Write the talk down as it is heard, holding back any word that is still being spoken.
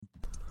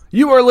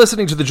You are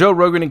listening to the Joe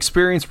Rogan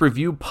Experience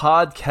Review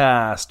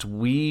Podcast.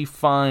 We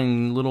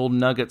find little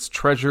nuggets,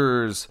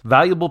 treasures,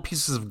 valuable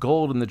pieces of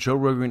gold in the Joe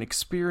Rogan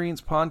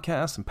Experience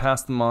Podcast and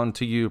pass them on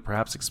to you,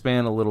 perhaps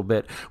expand a little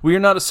bit. We are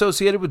not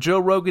associated with Joe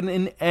Rogan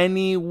in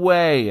any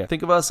way.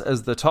 Think of us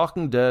as the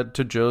Talking Dead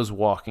to Joe's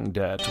Walking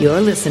Dead. You're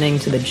listening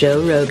to the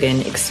Joe Rogan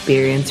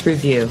Experience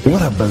Review.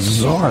 What a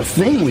bizarre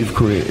thing we've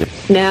created.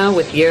 Now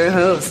with your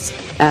hosts,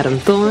 Adam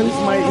Thorne. This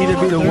might either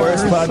be the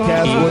worst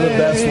podcast or the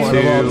best one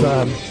of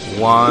all time.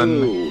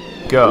 One,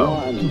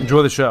 go.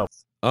 Enjoy the show.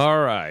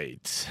 All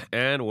right,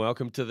 and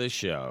welcome to the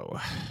show.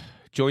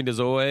 Joined as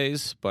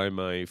always by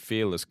my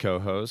fearless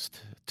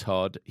co-host,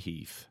 Todd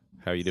Heath.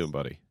 How you doing,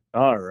 buddy?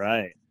 All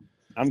right.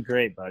 I'm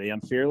great, buddy.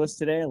 I'm fearless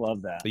today. I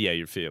love that. Yeah,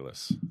 you're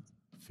fearless.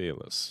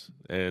 Fearless.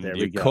 And There we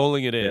you're go.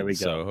 calling it There in, we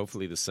go. so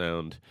hopefully the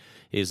sound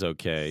is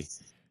okay.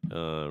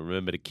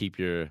 Remember to keep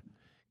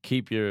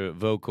your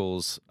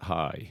vocals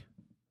high.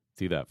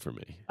 Do that for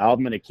me.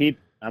 I'm gonna keep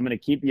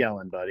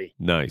yelling, buddy.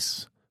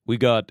 Nice. We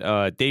got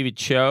David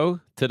Choe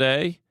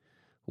today.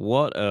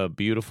 What a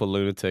beautiful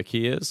lunatic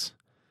he is.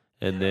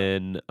 And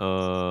then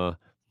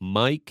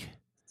Mike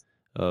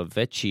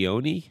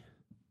Vecchione.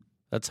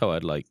 That's how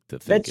I'd like to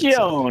think.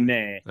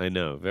 Vecchione. I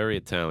know, very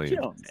Italian.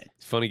 Vecchione.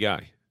 Funny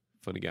guy.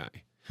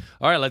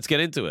 All right, let's get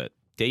into it.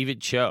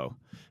 David Choe.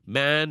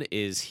 Man,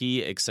 is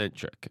he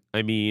eccentric.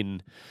 I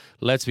mean,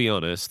 let's be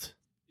honest.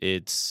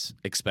 It's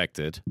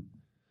expected.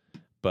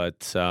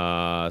 But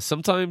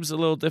sometimes a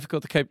little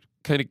difficult to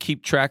kind of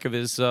keep track of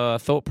his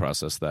thought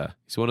process there.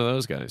 He's one of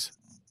those guys.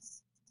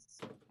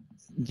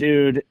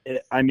 Dude,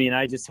 I mean,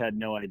 I just had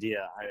no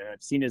idea.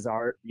 I've seen his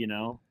art,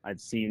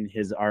 I've seen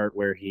his art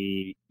where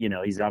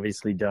he's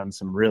obviously done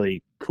some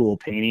really cool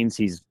paintings.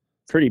 He's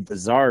pretty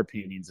bizarre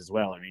paintings as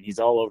well. I mean, he's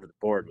all over the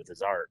board with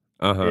his art.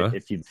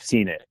 If you've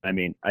seen it. I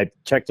mean, I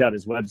checked out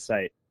his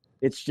website.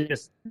 There's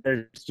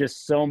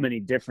just so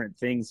many different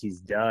things he's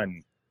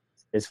done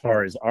as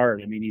far as art.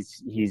 I mean,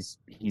 he's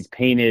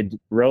painted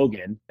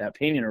Rogan. That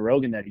painting of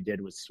Rogan that he did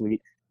was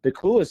sweet. The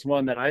coolest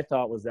one that I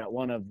thought was that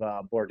one of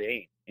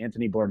Bourdain,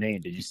 Anthony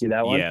Bourdain. Did you see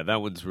that one? Yeah,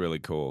 that one's really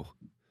cool.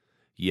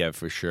 Yeah,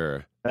 for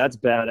sure. That's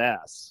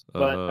badass.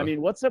 But Uh-huh. I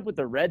mean, what's up with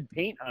the red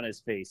paint on his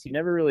face? He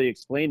never really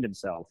explained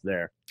himself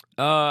there.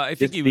 I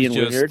think Just he was being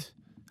just weird?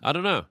 I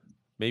don't know.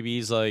 Maybe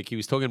he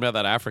was talking about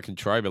that African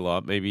tribe a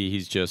lot. Maybe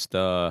he's just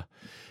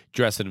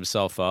dressing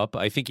himself up.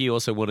 I think he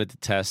also wanted to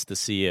test to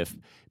see if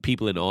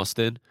people in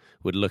Austin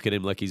would look at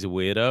him like he's a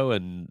weirdo,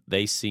 and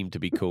they seem to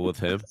be cool with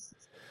him.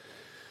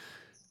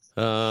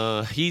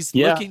 He's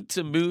looking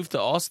to move to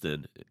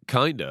Austin,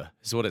 kinda,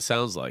 is what it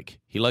sounds like.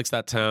 He likes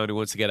that town. He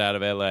wants to get out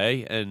of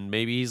LA, and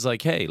maybe he's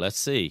like, hey, let's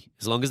see.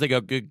 As long as they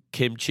got good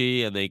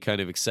kimchi and they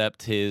kind of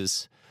accept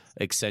his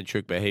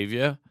eccentric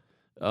behavior,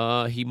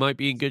 he might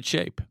be in good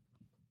shape.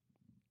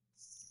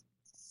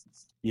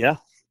 Yeah,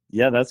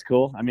 that's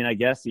cool. I mean, I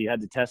guess you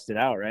had to test it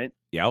out, right?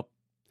 Yep.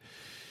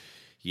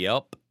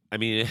 I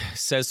mean, it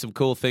says some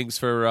cool things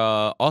for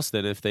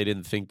Austin if they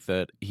didn't think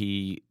that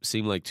he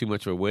seemed like too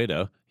much of a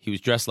weirdo. He was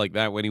dressed like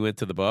that when he went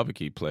to the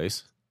barbecue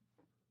place.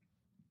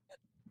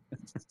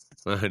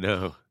 I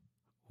know.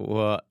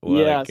 What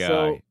a guy.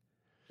 So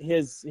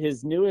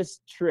his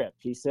newest trip,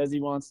 he says he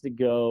wants to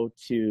go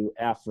to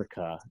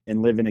Africa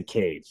and live in a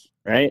cave,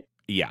 right?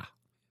 Yeah.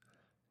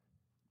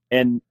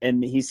 And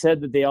he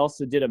said that they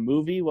also did a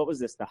movie. What was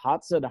this? The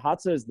Hadza? The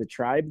Hadza is the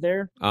tribe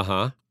there?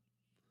 Uh-huh.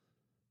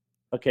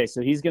 Okay,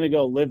 so he's going to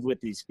go live with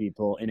these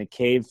people in a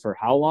cave for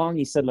how long?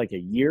 He said like a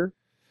year?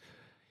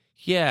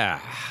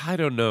 Yeah, I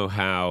don't know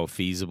how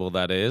feasible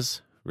that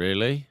is,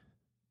 really.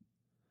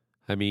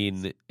 I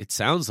mean, it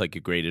sounds like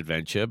a great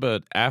adventure,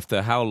 but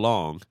after how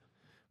long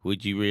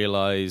would you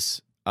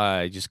realize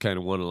I just kind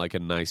of wanted like a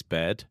nice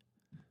bed?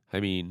 I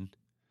mean,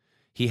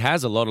 he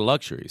has a lot of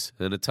luxuries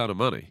and a ton of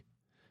money.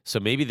 So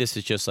maybe this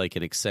is just like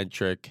an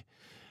eccentric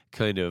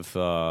kind of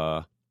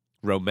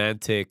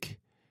romantic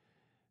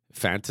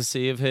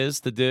fantasy of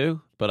his to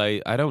do, but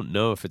I don't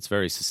know if it's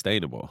very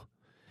sustainable.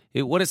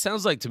 What it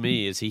sounds like to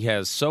me is he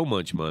has so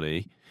much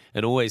money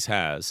and always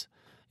has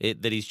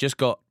that he's just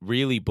got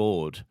really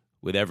bored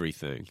with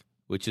everything,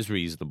 which is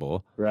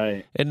reasonable.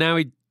 Right. And now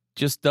he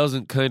just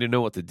doesn't kind of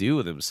know what to do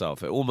with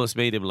himself. It almost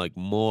made him like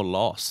more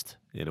lost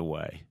in a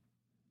way.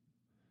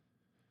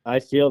 I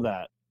feel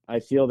that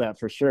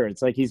for sure.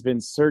 It's like he's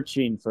been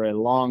searching for a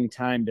long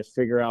time to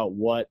figure out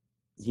what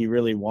he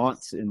really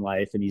wants in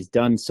life, and he's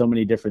done so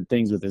many different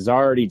things with his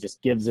art. He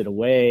just gives it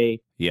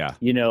away. Yeah.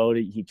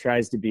 He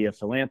tries to be a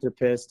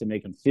philanthropist to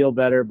make him feel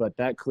better, but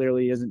that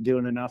clearly isn't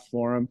doing enough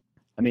for him.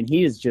 I mean,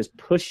 he is just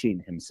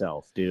pushing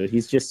himself, dude.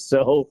 He's just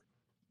so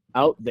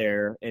out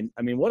there. And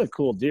I mean, what a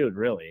cool dude,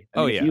 really.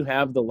 I mean, if you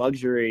have the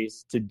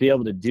luxuries to be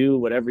able to do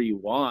whatever you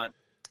want,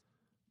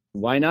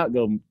 why not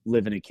go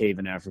live in a cave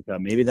in Africa?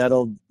 Maybe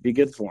that'll be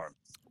good for him.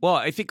 Well,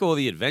 I think all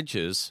the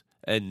adventures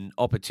and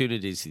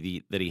opportunities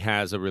that he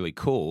has are really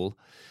cool.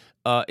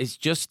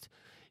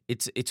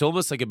 It's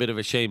almost like a bit of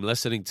a shame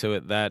listening to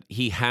it that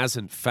he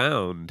hasn't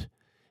found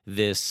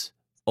this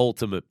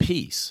ultimate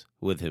peace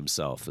with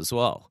himself as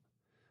well.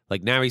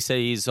 Like now he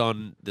say he's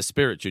on the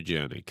spiritual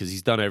journey because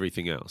he's done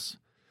everything else.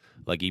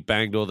 Like he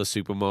banged all the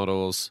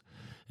supermodels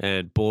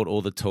and bought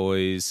all the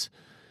toys,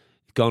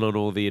 gone on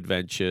all the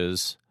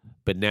adventures,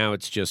 but now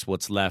it's just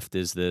what's left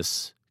is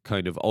this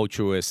kind of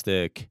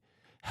altruistic,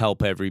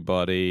 help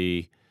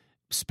everybody,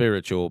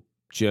 spiritual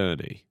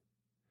journey.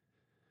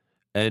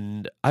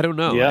 And I don't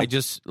know. Yeah. I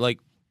just like,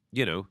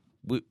 you know,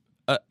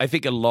 I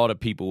think a lot of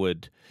people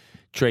would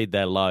trade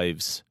their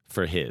lives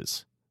for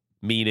his,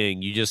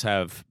 meaning you just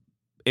have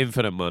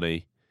infinite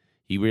money.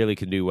 You really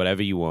can do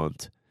whatever you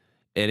want.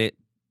 And it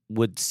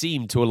would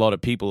seem to a lot of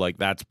people like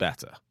that's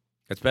better.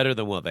 That's better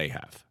than what they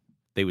have.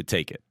 They would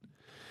take it.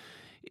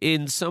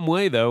 In some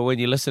way, though, when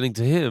you're listening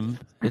to him,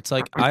 it's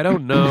like, I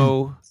don't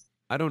know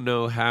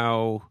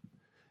how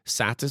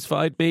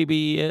satisfied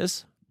maybe he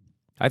is.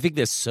 I think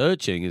this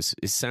searching it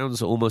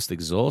sounds almost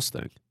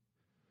exhausting.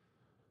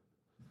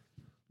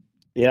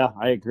 Yeah,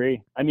 I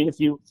agree. I mean, if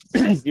you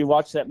if you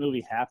watch that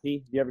movie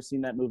Happy, have you ever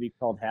seen that movie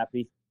called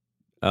Happy?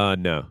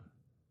 No.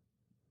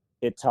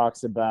 It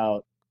talks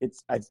about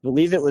I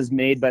believe it was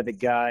made by the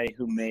guy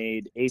who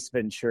made Ace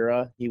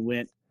Ventura.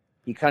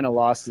 He kind of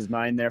lost his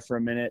mind there for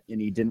a minute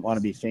and he didn't want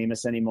to be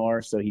famous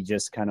anymore. So he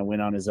just kind of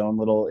went on his own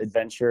little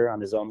adventure,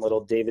 on his own little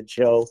David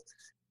Choe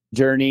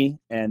journey.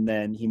 And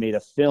then he made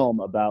a film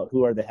about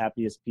who are the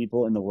happiest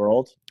people in the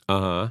world.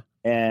 Uh-huh.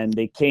 And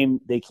they came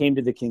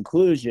to the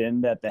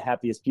conclusion that the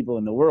happiest people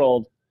in the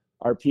world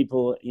are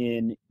people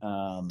in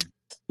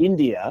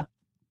India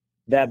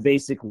that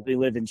basically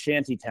live in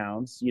shanty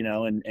towns, you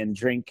know, and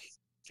drink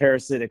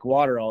parasitic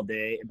water all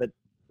day.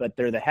 But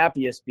they're the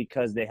happiest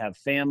because they have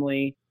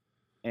family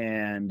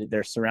and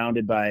they're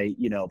surrounded by,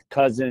 you know,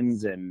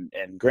 cousins and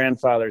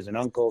grandfathers and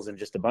uncles and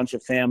just a bunch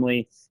of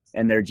family.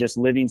 And they're just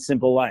living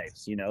simple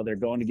lives. You know, they're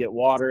going to get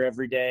water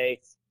every day.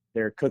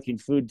 They're cooking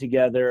food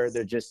together.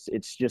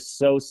 It's just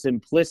so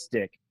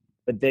simplistic,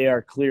 but they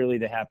are clearly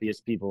the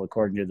happiest people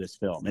according to this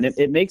film. And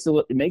it makes a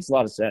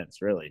lot of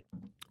sense, really.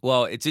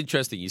 Well, it's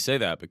interesting you say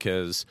that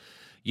because,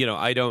 you know,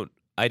 I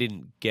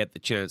didn't get the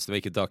chance to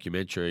make a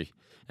documentary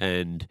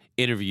and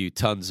interview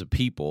tons of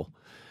people.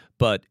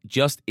 But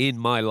just in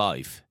my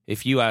life,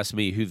 if you ask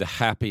me who the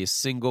happiest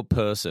single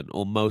person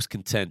or most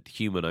content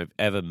human I've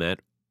ever met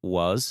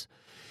was,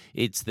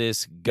 it's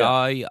this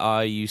guy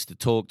I used to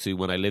talk to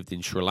when I lived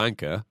in Sri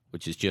Lanka,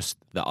 which is just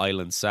the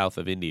island south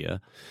of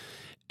India.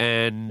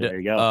 And there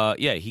you go.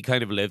 He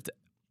kind of lived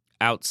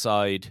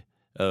outside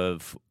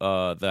of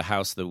the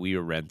house that we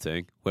were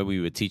renting when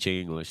we were teaching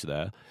English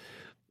there.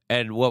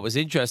 And what was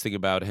interesting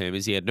about him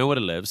is he had nowhere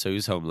to live, so he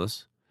was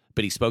homeless,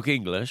 but he spoke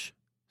English,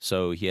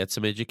 so he had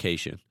some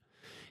education.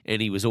 And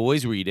he was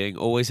always reading,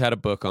 always had a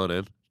book on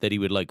him that he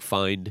would like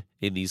find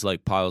in these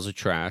like piles of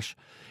trash.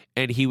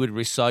 And he would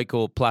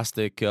recycle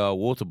plastic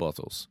water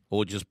bottles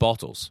or just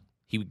bottles.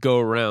 He would go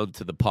around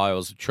to the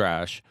piles of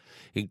trash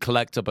and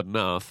collect up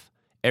enough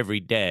every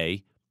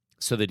day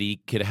so that he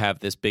could have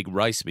this big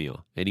rice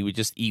meal. And he would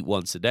just eat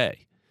once a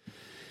day.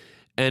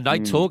 And I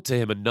talked to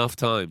him enough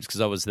times because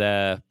I was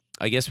there.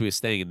 I guess we were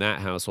staying in that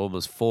house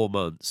almost 4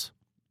 months.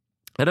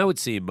 And I would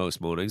see him most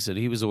mornings, and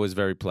he was always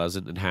very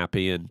pleasant and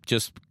happy and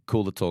just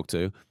cool to talk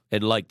to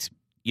and liked,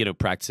 you know,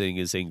 practicing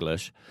his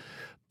English.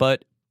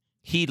 But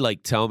he'd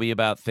like tell me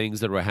about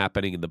things that were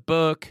happening in the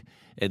book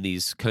and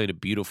these kind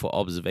of beautiful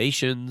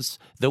observations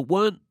that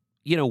weren't,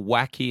 you know,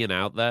 wacky and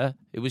out there.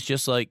 It was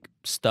just like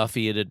stuff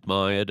he had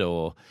admired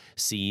or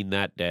seen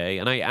that day.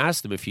 And I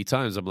asked him a few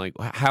times, I'm like,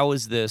 how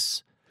does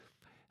this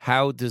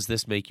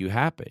make you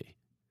happy?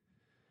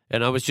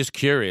 And I was just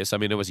curious. I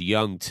mean, I was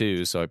young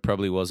too, so I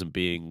probably wasn't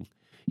being,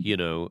 you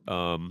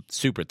know,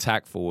 super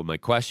tactful with my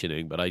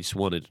questioning, but I just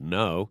wanted to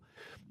know.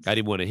 I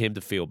didn't want him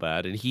to feel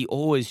bad. And he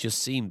always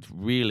just seemed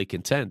really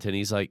content. And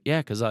he's like,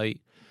 yeah, because I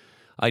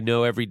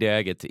know every day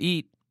I get to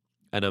eat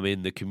and I'm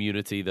in the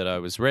community that I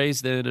was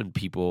raised in and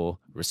people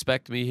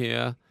respect me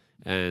here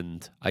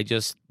and I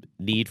just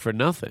need for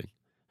nothing.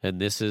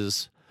 And this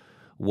is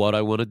what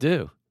I want to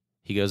do.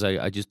 He goes,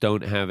 I just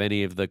don't have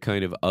any of the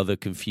kind of other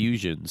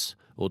confusions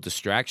or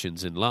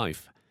distractions in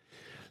life.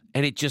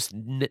 And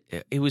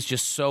it was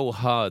just so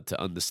hard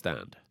to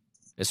understand,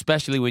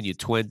 especially when you're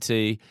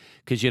 20,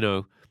 because, you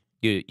know,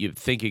 you're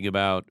thinking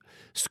about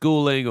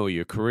schooling or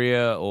your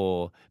career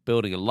or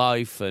building a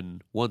life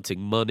and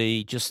wanting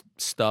money, just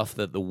stuff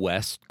that the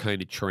West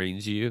kind of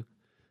trains you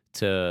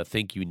to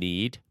think you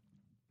need.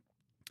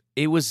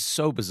 It was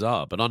so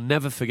bizarre, but I'll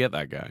never forget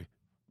that guy.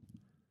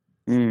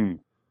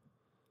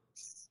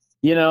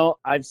 You know,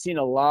 I've seen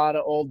a lot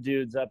of old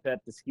dudes up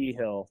at the ski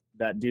hill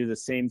that do the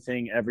same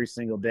thing every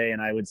single day,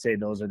 and I would say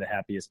those are the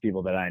happiest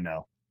people that I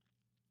know.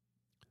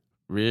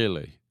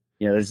 Really?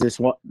 You know,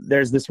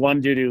 there's this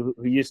one dude who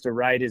used to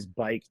ride his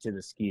bike to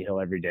the ski hill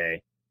every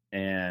day,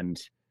 and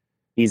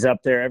he's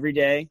up there every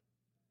day,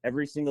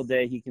 every single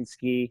day he can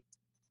ski.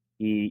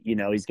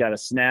 He's got a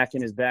snack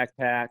in his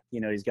backpack. You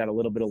know, he's got a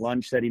little bit of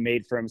lunch that he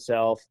made for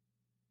himself.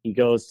 He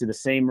goes to the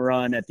same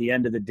run at the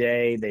end of the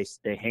day.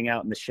 They hang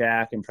out in the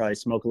shack and probably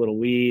smoke a little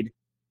weed,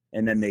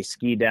 and then they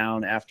ski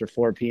down after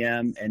 4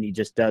 p.m., and he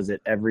just does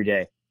it every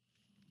day.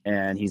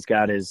 and he's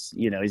got his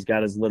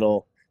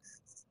little,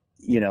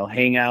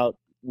 hangout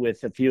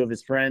with a few of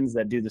his friends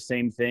that do the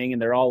same thing,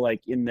 and they're all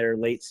like in their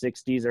late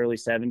 60s, early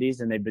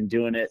 70s, and they've been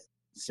doing it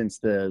since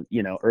the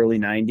early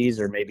 90s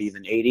or maybe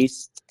even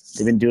 80s.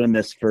 They've been doing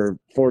this for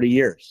 40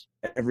 years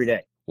every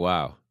day.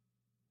 Wow.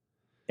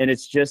 And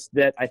it's just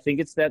that, I think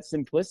it's that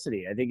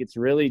simplicity. I think it's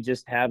really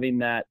just having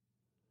that,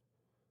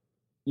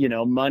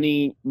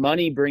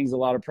 money brings a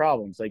lot of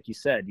problems. Like you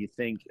said, you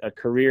think a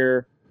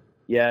career,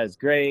 yeah, is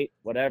great,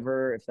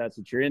 whatever. If that's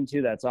what you're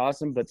into, that's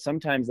awesome. But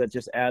sometimes that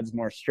just adds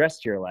more stress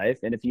to your life.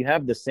 And if you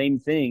have the same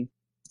thing,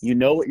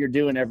 what you're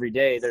doing every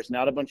day, there's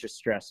not a bunch of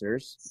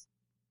stressors.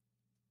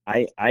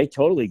 I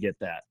totally get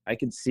that. I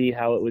could see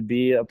how it would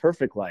be a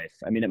perfect life.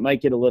 I mean, it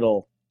might get a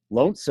little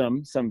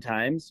lonesome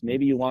sometimes.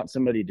 Maybe you want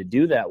somebody to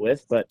do that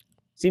with, but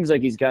seems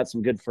like he's got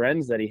some good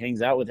friends that he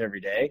hangs out with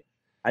every day.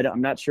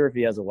 I'm not sure if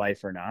he has a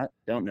wife or not.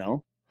 Don't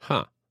know.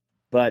 Huh.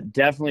 But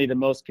definitely the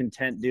most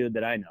content dude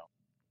that I know.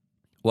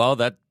 Well,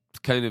 that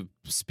kind of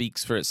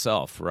speaks for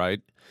itself,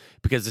 right?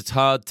 Because it's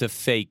hard to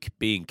fake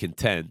being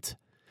content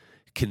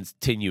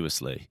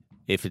continuously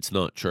if it's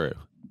not true.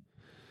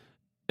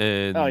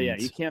 And oh, yeah,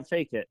 you can't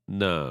fake it.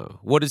 No.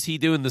 What does he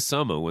do in the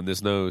summer when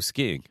there's no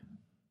skiing?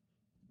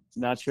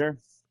 Not sure.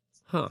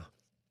 Huh.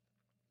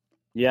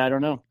 Yeah, I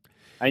don't know.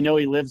 I know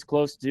he lives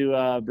close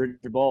to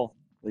Bridger Bowl,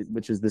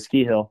 which is the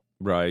ski hill.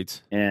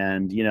 Right.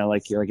 And,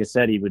 like I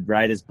said, he would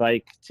ride his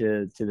bike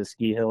to the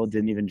ski hill,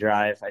 didn't even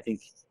drive. I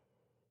think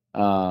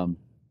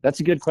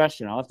that's a good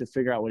question. I'll have to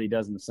figure out what he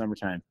does in the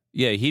summertime.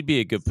 Yeah, he'd be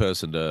a good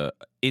person to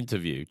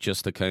interview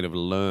just to kind of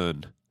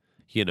learn,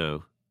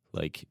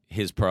 like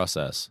his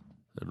process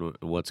and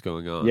what's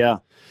going on. Yeah.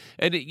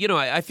 And,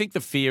 I think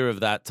the fear of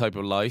that type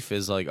of life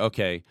is like,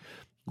 okay,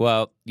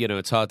 well,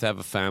 it's hard to have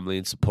a family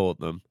and support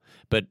them,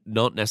 but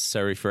not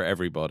necessary for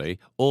everybody.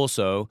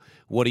 Also,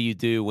 what do you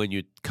do when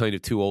you're kind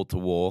of too old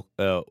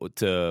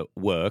to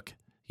work?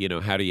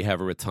 How do you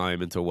have a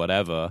retirement or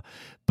whatever?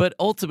 But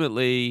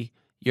ultimately,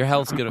 your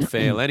health's going to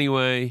fail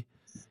anyway.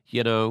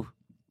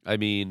 I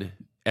mean,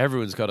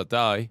 everyone's got to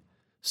die.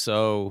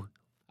 So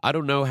I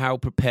don't know how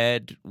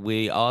prepared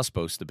we are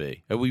supposed to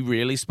be. Are we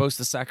really supposed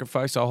to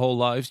sacrifice our whole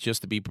lives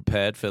just to be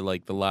prepared for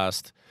like the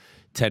last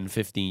 10,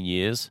 15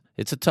 years?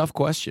 It's a tough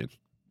question.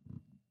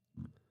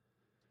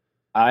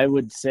 I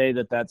would say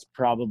that that's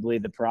probably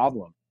the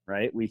problem,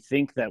 right? We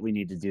think that we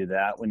need to do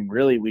that when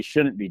really we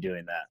shouldn't be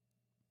doing that.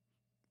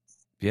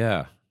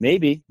 Yeah.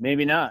 Maybe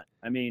not.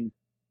 I mean,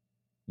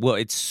 well,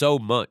 it's so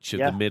much of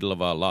the middle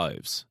of our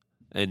lives.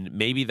 And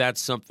maybe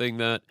that's something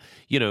that,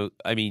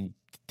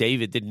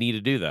 David didn't need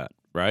to do that,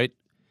 right?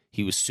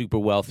 He was super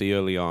wealthy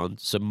early on.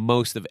 So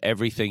most of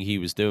everything he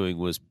was doing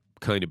was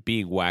kind of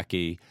being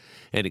wacky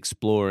and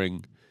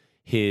exploring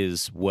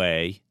his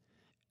way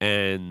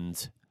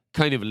and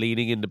kind of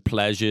leaning into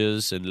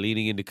pleasures and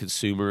leaning into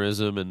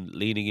consumerism and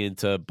leaning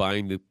into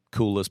buying the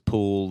coolest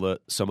pool that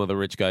some other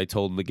rich guy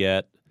told him to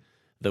get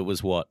that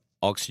was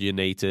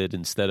oxygenated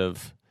instead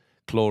of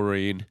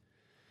chlorine.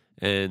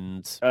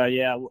 And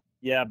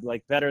yeah,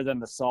 like better than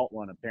the salt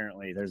one.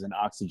 Apparently there's an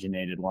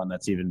oxygenated one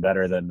that's even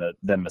better than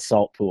the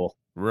salt pool.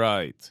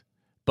 Right.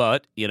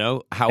 But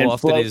how and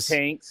often float is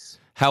tanks.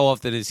 How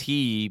often is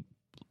he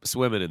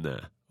swimming in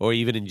there or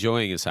even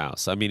enjoying his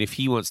house? I mean, if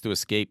he wants to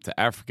escape to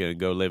Africa and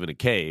go live in a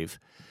cave,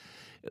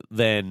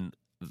 then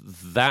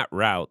that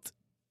route,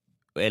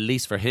 at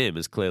least for him,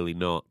 is clearly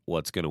not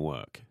what's going to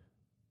work.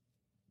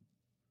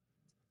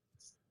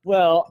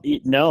 Well,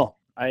 no,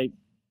 I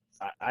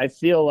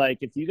feel like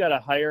if you got to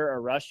hire a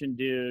Russian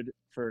dude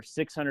for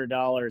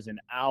 $600 an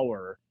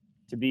hour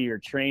to be your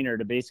trainer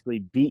to basically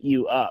beat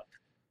you up,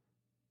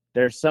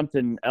 there's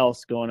something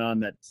else going on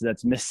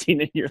that's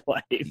missing in your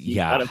life. You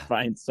got to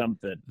find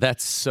something.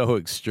 That's so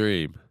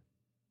extreme.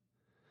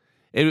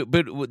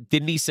 But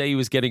didn't he say he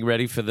was getting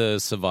ready for the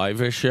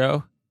Survivor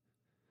show?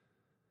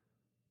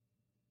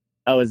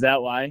 Oh, is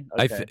that why?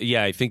 Okay.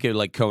 I think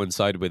it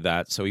coincided with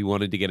that. So he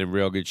wanted to get in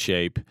real good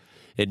shape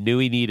and knew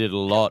he needed a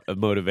lot of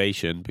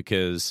motivation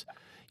because,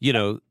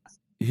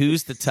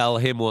 who's to tell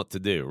him what to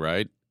do,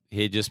 right?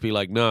 He'd just be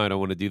like, no, I don't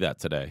want to do that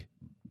today,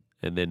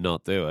 and then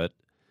not do it.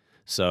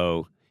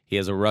 So he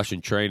has a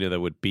Russian trainer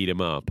that would beat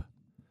him up.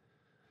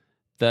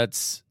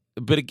 But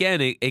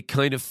again, it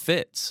kind of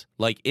fits.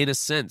 Like, in a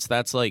sense,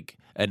 that's like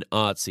an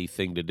artsy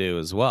thing to do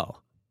as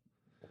well.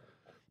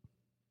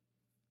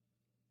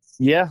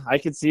 Yeah, I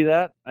could see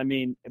that. I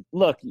mean,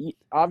 look,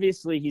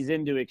 obviously he's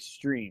into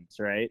extremes,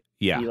 right?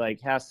 Yeah. He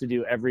has to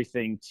do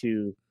everything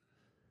to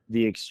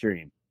the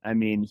extreme. I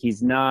mean, he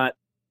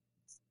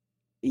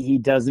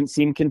doesn't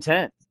seem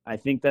content. I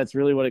think that's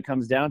really what it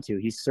comes down to.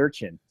 He's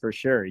searching for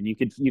sure. And you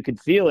could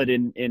feel it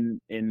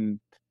in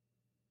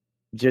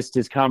just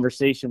his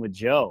conversation with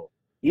Joe.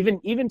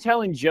 Even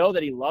telling Joe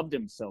that he loved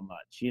him so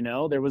much,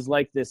 there was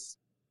like this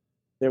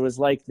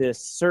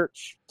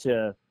search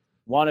to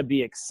want to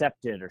be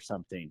accepted or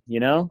something,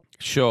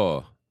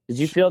 Sure. Did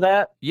you feel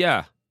that?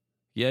 Yeah.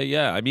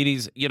 I mean,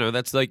 he's,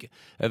 that's like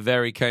a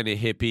very kind of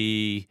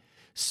hippie,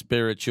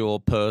 spiritual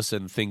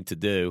person thing to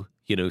do.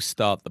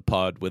 start the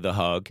pod with a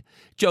hug.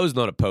 Joe's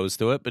not opposed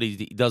to it, but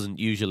he doesn't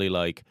usually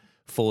like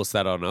force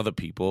that on other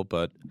people.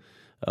 But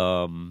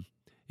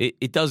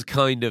it does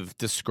kind of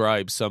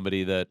describe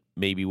somebody that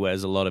maybe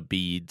wears a lot of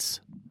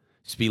beads.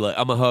 Just be like,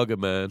 I'm a hugger,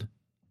 man.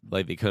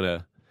 Like they kind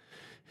of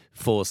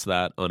force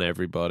that on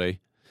everybody.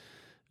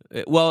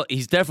 Well,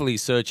 he's definitely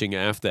searching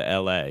after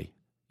L.A.,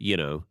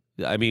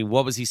 I mean,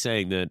 what was he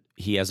saying? That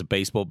he has a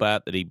baseball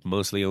bat that he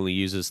mostly only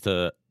uses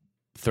to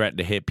threaten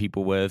to hit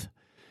people with?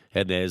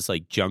 And there's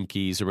like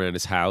junkies around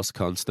his house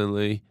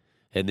constantly.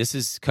 And this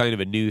is kind of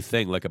a new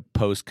thing, like a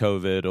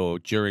post-COVID or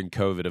during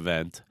COVID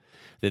event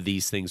that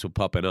these things were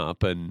popping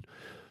up. And,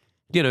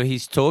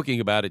 he's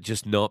talking about it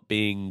just not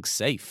being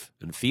safe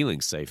and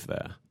feeling safe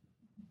there.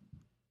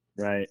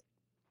 Right.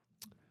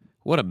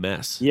 What a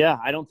mess. Yeah,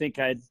 I don't think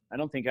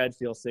I'd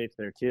feel safe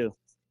there too.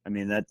 I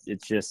mean,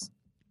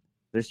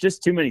 there's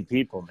just too many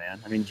people, man.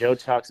 I mean, Joe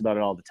talks about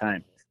it all the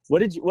time. What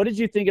did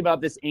you think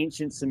about this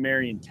ancient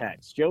Sumerian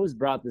text? Joe has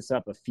brought this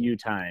up a few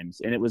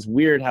times, and it was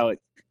weird how it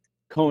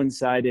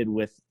coincided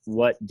with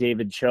what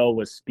David Choe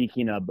was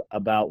speaking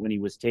about when he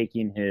was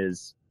taking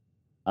his,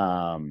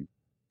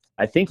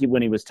 I think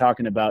when he was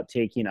talking about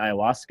taking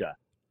ayahuasca.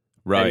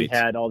 Right. He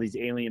had all these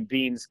alien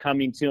beings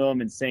coming to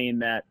him and saying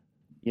that,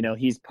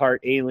 he's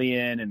part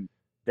alien, and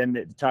then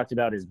it talked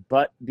about his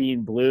butt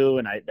being blue,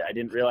 and I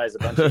didn't realize a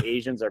bunch of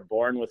Asians are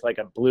born with like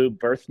a blue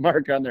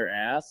birthmark on their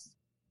ass.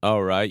 Oh,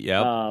 right,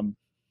 yeah.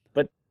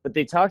 But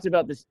they talked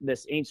about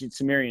this ancient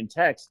Sumerian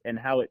text and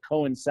how it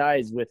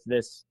coincides with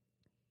this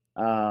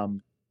butt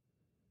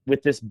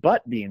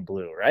being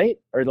blue, right?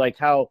 Or like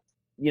how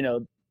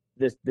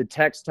the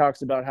text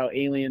talks about how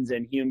aliens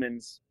and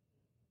humans,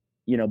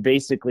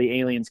 basically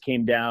aliens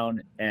came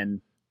down and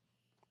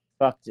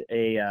fucked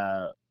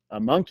a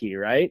monkey,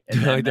 right?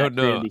 And I don't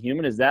know. The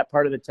human, is that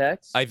part of the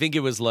text? I think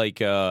it was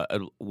like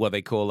what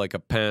they call like a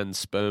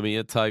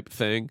panspermia type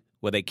thing,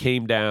 where they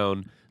came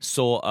down,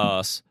 saw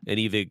us, and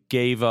either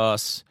gave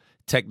us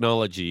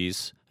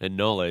technologies and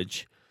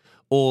knowledge,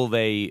 or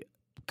they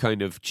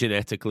kind of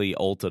genetically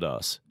altered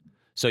us.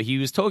 So he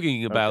was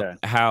talking about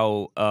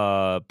how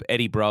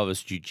Eddie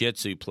Bravo's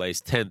jiu-jitsu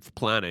place, 10th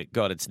Planet,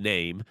 got its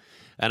name.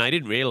 And I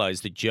didn't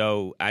realize that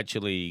Joe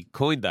actually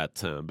coined that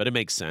term, but it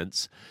makes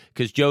sense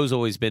because Joe's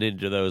always been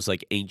into those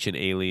like ancient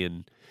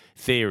alien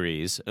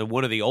theories. And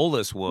one of the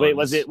oldest ones.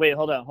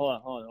 Hold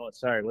on.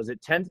 Sorry. Was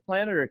it 10th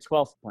Planet or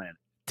 12th Planet?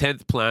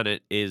 10th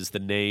Planet is the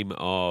name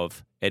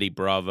of Eddie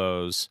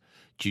Bravo's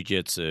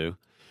jiu-jitsu.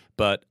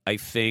 But I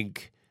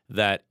think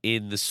that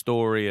in the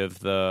story of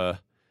the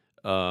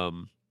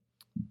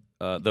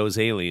those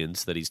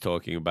aliens that he's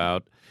talking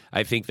about,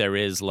 I think there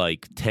is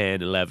like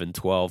 10, 11,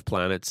 12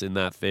 planets in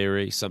that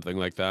theory, something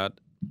like that.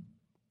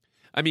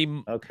 I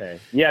mean... Okay.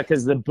 Yeah,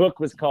 because the book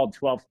was called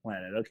 12th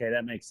Planet. Okay,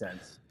 that makes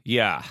sense.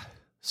 Yeah.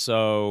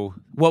 So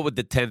what would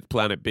the 10th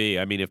planet be?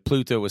 I mean, if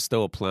Pluto was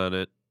still a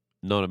planet,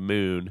 not a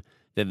moon,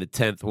 then the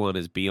 10th one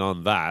is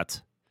beyond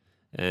that.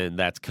 And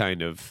that's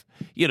kind of,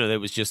 there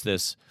was just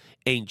this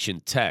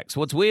ancient text.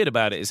 What's weird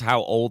about it is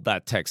how old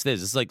that text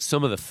is. It's like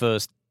some of the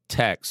first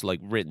text, like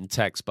written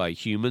text by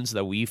humans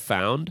that we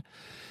found.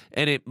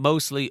 And it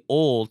mostly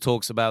all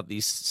talks about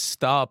these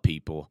star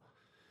people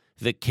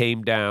that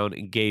came down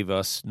and gave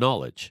us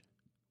knowledge,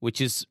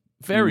 which is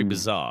very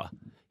bizarre.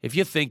 If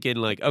you're thinking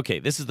like, okay,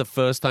 this is the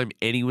first time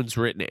anyone's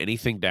written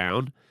anything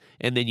down,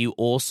 and then you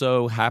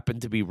also happen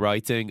to be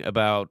writing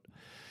about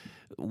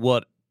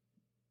what,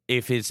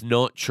 if it's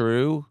not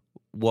true,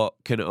 what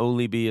can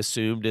only be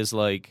assumed is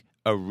like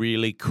a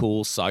really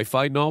cool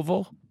sci-fi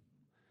novel,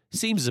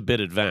 seems a bit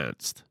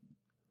advanced.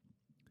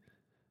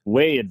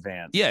 Way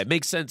advanced. Yeah, it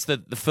makes sense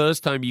that the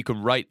first time you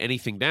can write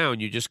anything down,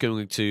 you're just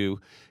going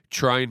to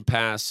try and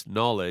pass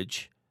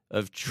knowledge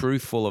of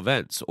truthful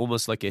events,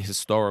 almost like a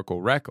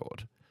historical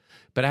record.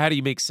 But how do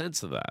you make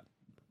sense of that?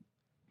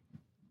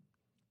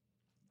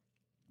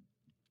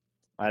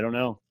 I don't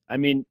know. I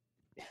mean,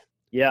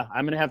 yeah,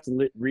 I'm going to have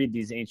to read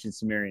these ancient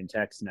Sumerian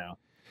texts now.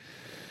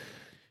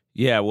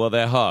 Yeah, well,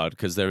 they're hard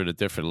because they're in a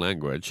different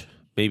language.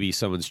 Maybe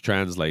someone's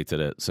translated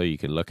it so you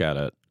can look at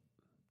it.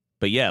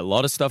 But yeah, a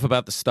lot of stuff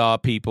about the star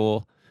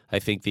people. I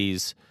think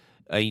these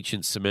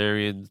ancient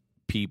Sumerian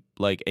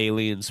like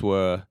aliens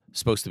were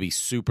supposed to be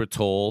super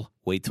tall,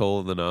 way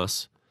taller than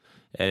us.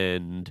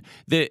 And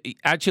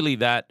actually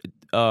that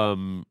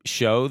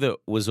show that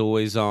was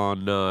always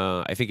on,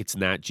 I think it's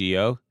Nat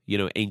Geo,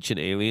 Ancient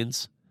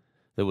Aliens.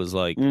 That was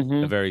like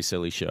a very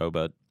silly show,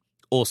 but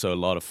also a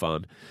lot of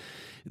fun.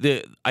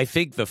 I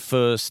think the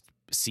first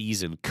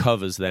season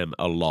covers them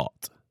a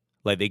lot.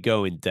 Like they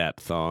go in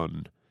depth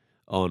on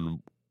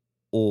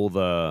all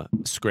the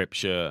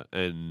scripture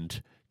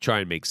and try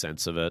and make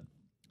sense of it.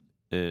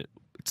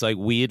 It's like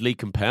weirdly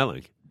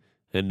compelling,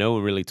 and no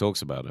one really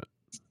talks about it.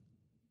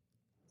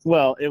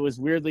 Well, it was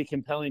weirdly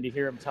compelling to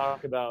hear him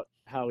talk about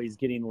how he's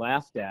getting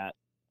laughed at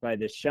by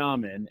this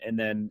shaman, and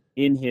then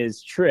in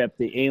his trip,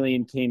 the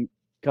alien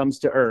comes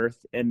to Earth,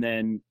 and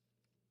then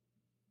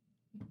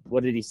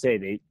what did he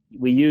say?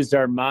 We used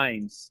our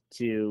minds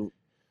to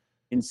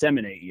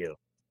inseminate you.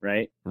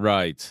 right?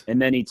 Right.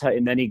 And then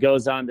he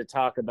goes on to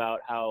talk about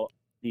how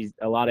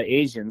a lot of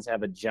Asians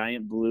have a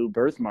giant blue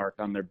birthmark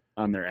on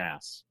their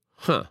ass.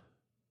 Huh.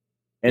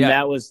 And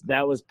Yeah.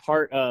 that was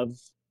part of,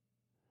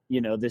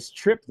 this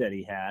trip that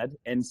he had.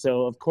 And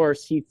so of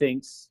course he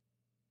thinks,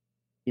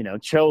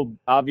 Choe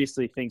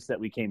obviously thinks that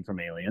we came from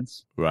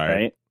aliens.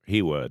 Right?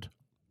 He would.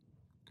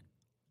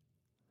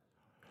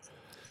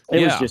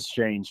 It was just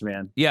strange,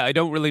 man. Yeah, I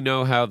don't really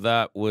know how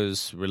that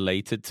was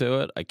related to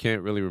it. I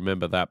can't really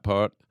remember that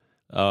part.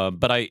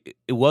 But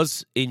it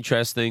was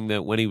interesting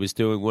that when he was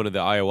doing one of the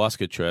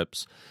ayahuasca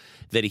trips,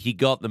 that he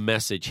got the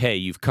message, hey,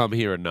 you've come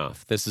here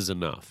enough. This is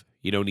enough.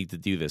 You don't need to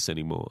do this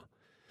anymore.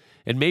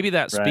 And maybe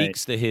that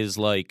speaks to his,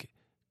 like,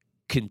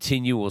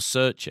 continual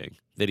searching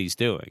that he's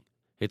doing.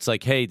 It's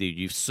like, hey, dude,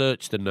 you've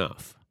searched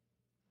enough.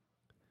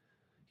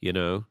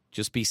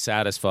 Just be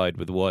satisfied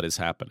with what is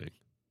happening.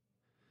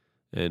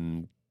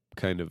 And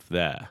kind of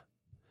there.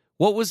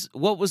 What was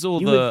all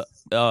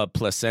the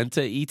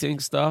placenta eating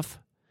stuff?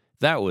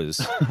 That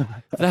was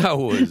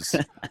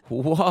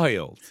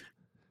wild.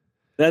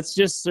 That's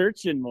just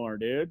searching more,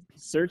 dude.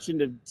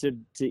 Searching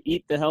to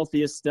eat the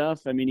healthiest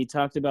stuff. I mean, he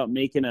talked about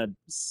making a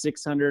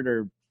 $600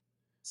 or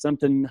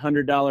something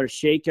 $100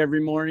 shake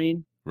every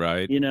morning.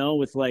 Right.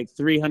 With like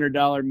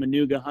 $300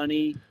 Manuka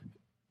honey,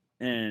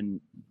 and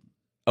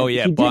he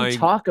did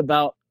talk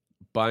about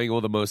buying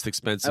all the most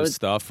expensive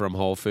stuff from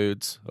Whole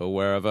Foods or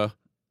wherever.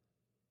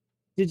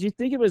 Did you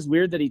think it was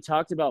weird that he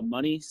talked about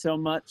money so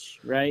much,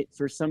 right?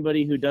 For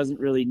somebody who doesn't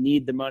really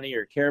need the money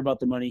or care about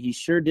the money, he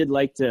sure did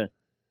like to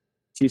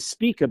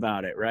speak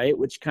about it, right?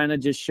 Which kind of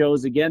just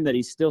shows again that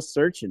he's still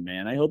searching,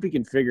 man. I hope he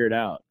can figure it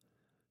out.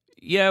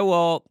 Yeah,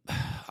 well,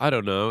 I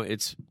don't know.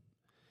 It's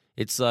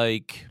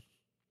like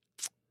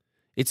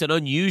it's an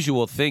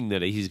unusual thing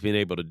that he's been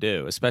able to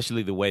do,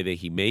 especially the way that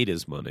he made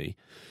his money.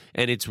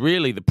 And it's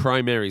really the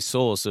primary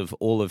source of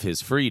all of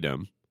his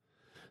freedom.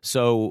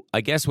 So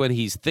I guess when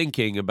he's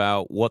thinking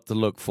about what to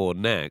look for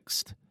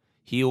next,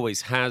 he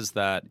always has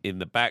that in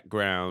the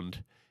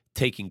background,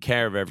 taking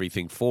care of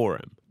everything for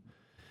him.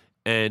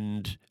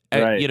 And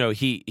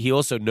he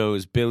also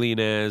knows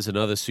billionaires and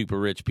other super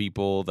rich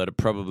people that are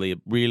probably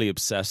really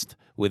obsessed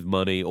with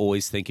money,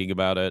 always thinking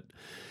about it.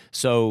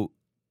 So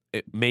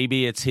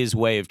maybe it's his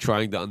way of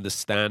trying to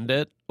understand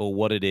it, or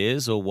what it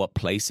is, or what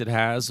place it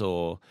has,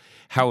 or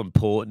how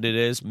important it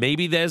is.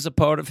 Maybe there's a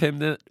part of him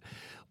that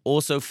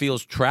also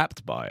feels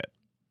trapped by it.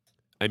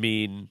 I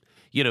mean,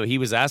 he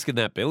was asking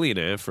that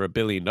billionaire for $1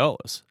 billion.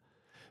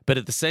 But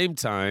at the same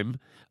time,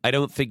 I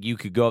don't think you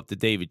could go up to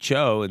David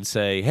Choe and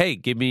say, hey,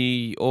 give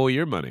me all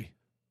your money.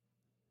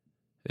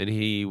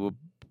 And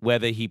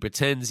whether he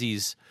pretends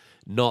he's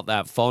not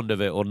that fond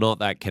of it or not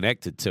that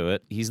connected to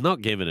it, he's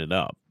not giving it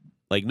up.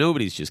 Like,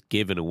 nobody's just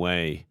giving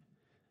away,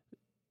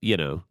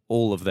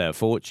 all of their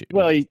fortune.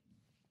 Well,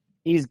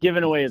 he's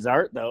giving away his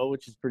art, though,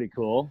 which is pretty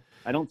cool.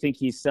 I don't think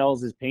he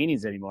sells his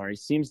paintings anymore. He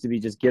seems to be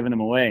just giving them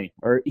away.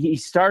 Or he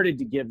started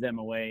to give them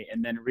away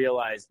and then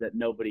realized that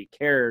nobody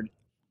cared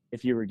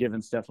if you were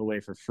giving stuff away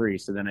for free.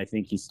 So then I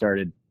think he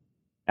started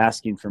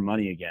asking for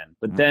money again.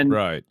 But then,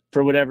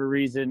 for whatever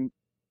reason,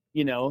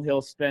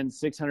 he'll spend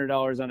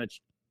 $600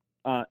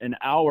 on an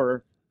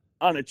hour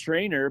on a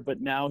trainer, but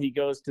now he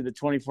goes to the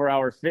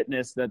 24-hour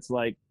fitness that's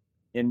like,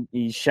 and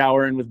he's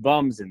showering with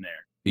bums in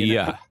there.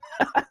 Yeah.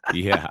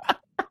 Yeah.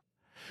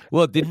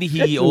 Well, didn't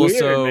he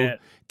also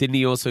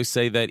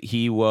say that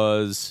he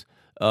was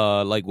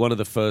like one of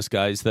the first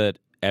guys that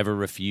ever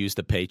refused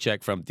a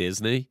paycheck from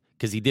Disney?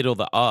 Because he did all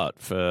the art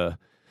for,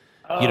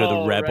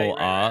 the Rebel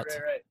art.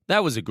 Right.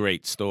 That was a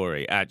great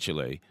story,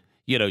 actually.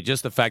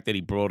 Just the fact that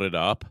he brought it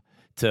up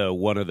to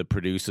one of the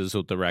producers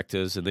or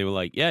directors, and they were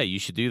like, yeah, you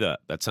should do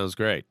that. That sounds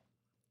great.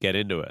 Get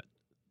into it.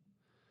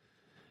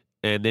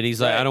 And then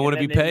he's like, I don't want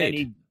to be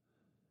paid.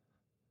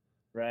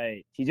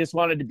 He just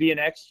wanted to be an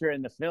extra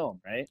in the film,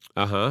 right?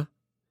 Uh-huh.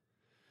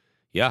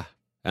 Yeah.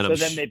 And so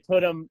then they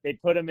put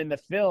him in the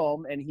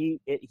film, and he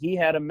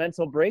had a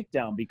mental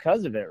breakdown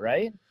because of it,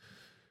 right?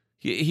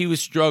 He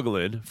was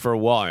struggling for a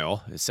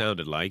while, it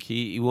sounded like.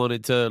 He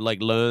wanted to,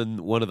 like,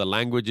 learn one of the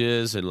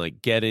languages and,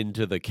 like, get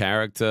into the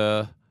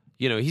character.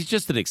 He's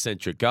just an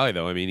eccentric guy,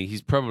 though. I mean,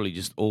 he's probably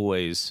just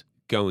always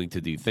going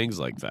to do things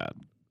like that.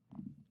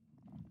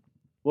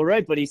 Well,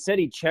 right, but he said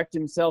he checked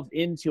himself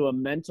into a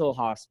mental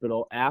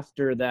hospital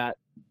after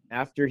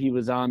he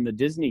was on the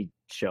Disney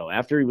show,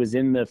 after he was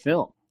in the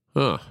film.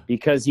 Huh.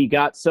 Because he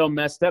got so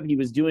messed up. He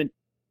was doing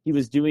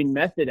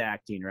method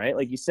acting, right?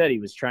 Like you said, he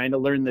was trying to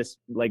learn this,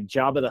 like,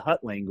 Jabba the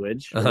Hutt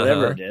language, or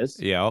whatever it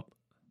is. Yep.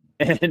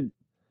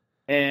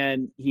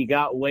 And he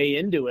got way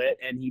into it,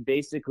 and he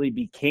basically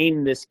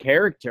became this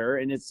character,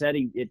 and it said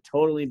it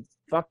totally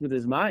fucked with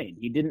his mind.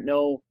 He didn't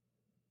know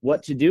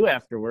what to do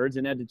afterwards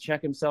and had to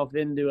check himself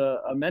into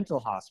a mental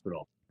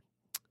hospital.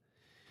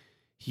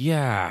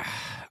 Yeah.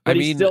 But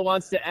he still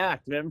wants to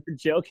act. Remember,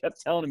 Joe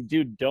kept telling him,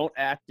 dude, don't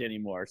act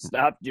anymore.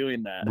 Stop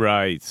doing that.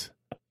 Right.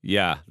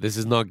 Yeah. This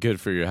is not good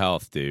for your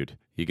health, dude.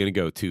 You're going to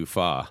go too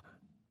far.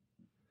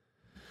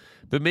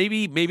 But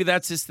maybe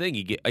that's his thing.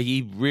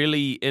 He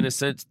really, in a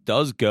sense,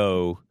 does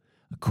go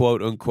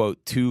quote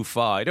unquote too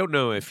far. I don't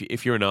know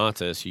if you're an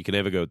artist, you can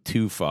ever go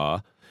too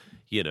far,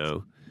 you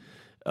know,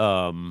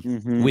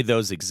 with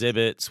those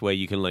exhibits where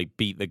you can like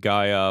beat the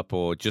guy up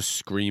or just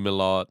scream a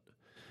lot.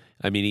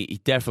 I mean, he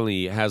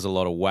definitely has a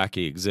lot of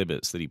wacky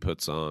exhibits that he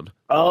puts on.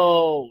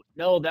 Oh,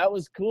 no, that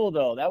was cool,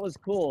 though. That was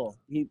cool.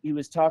 He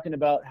was talking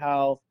about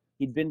how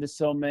he'd been to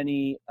so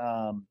many,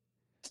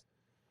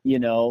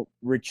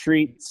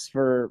 retreats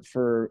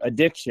for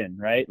addiction,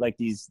 right? Like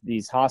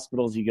these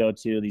hospitals you go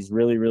to, these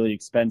really, really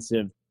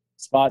expensive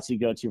spots you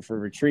go to for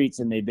retreats,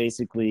 and they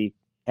basically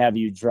have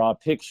you draw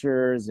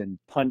pictures and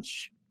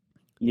punch,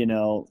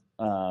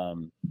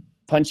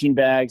 punching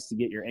bags to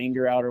get your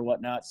anger out or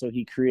whatnot. So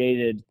he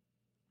created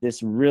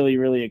this really,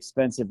 really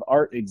expensive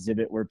art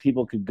exhibit where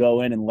people could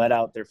go in and let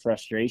out their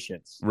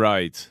frustrations.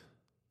 Right.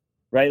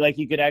 Right? Like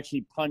you could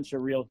actually punch a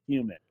real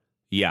human.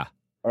 Yeah.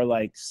 Or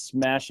like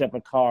smash up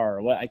a car.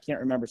 Or what? I can't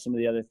remember some of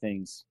the other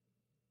things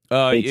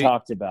they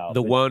talked about.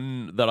 The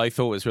one that I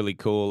thought was really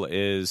cool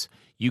is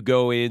you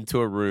go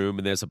into a room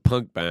and there's a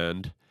punk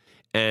band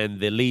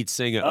and the lead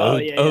singer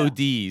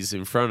ODs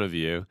in front of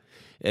you,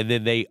 and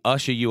then they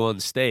usher you on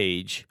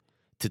stage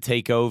to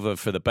take over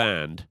for the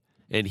band,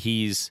 and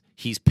he's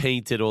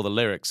painted all the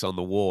lyrics on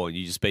the wall, and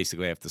you just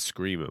basically have to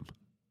scream them.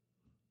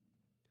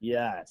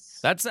 Yes.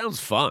 That sounds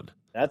fun.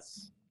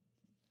 That's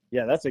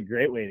a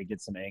great way to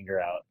get some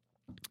anger out.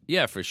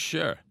 Yeah, for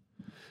sure.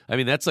 I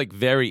mean, that's like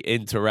very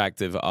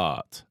interactive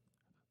art.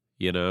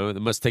 You know,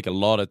 it must take a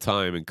lot of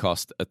time and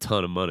cost a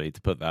ton of money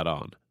to put that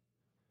on.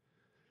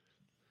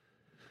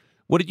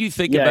 What did you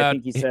think about? I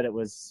think he said it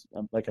was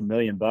like $1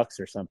 million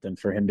or something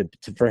for him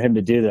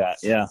to do that.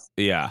 Yeah.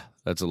 Yeah,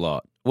 that's a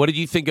lot. What did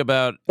you think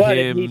about but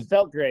him? He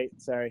felt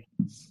great. Sorry.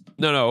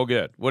 No, all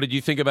good. What did you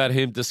think about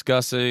him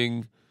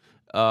discussing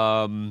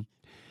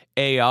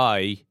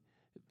AI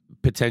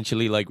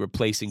potentially like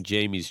replacing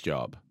Jamie's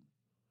job?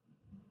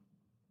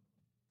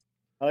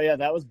 Oh yeah,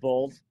 that was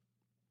bold.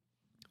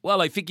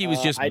 Well, I think he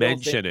was just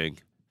mentioning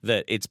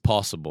that it's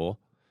possible,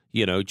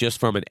 just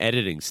from an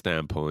editing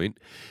standpoint.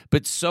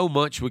 But so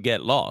much would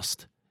get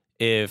lost.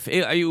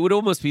 It would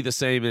almost be the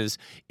same as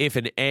if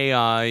an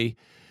AI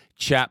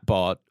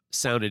chatbot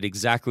sounded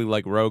exactly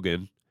like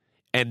Rogan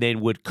and then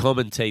would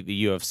commentate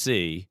the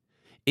UFC.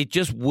 It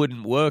just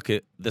wouldn't work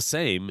the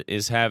same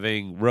as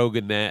having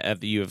Rogan there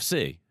at the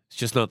UFC. It's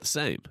just not the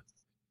same.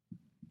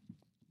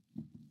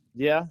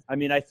 Yeah, I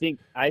mean, I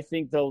think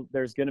though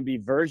there's going to be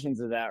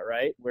versions of that,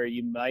 right, where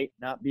you might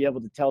not be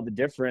able to tell the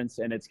difference,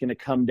 and it's going to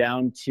come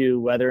down to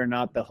whether or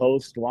not the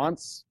host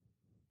wants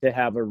to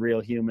have a real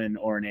human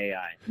or an AI.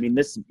 I mean,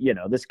 this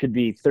could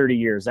be 30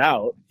 years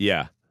out.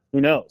 Yeah,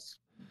 who knows?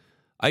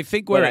 I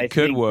think it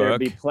could work. There'd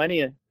be plenty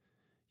of.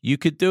 You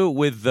could do it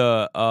with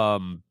the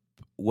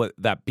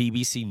that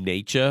BBC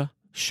Nature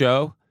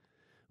show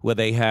where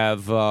they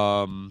have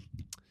I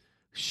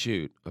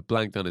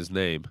blanked on his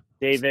name.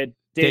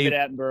 David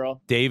Attenborough.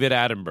 David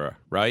Attenborough,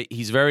 right?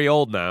 He's very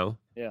old now.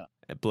 Yeah.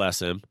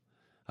 Bless him.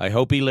 I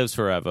hope he lives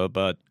forever,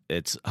 but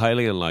it's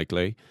highly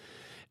unlikely.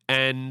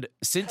 And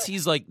since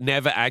he's like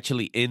never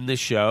actually in the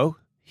show,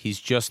 he's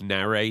just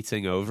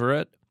narrating over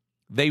it.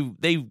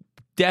 They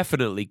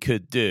definitely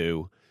could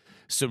do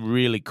some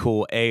really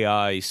cool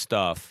AI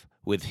stuff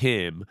with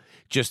him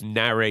just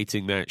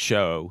narrating that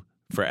show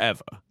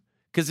forever.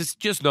 Because it's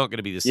just not going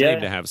to be the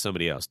same to have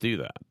somebody else do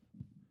that.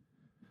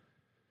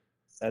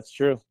 That's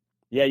true.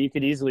 Yeah, you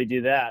could easily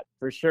do that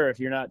for sure if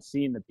you're not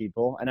seeing the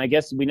people. And I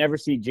guess we never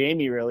see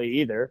Jamie really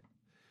either.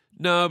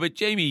 No, but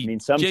Jamie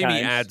sometimes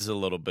adds a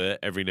little bit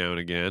every now and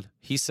again.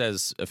 He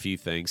says a few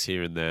things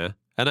here and there.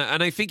 And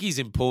I think he's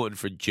important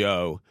for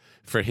Joe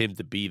for him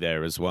to be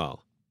there as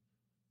well.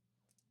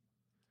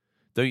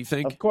 Don't you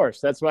think? Of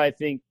course. That's why I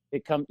think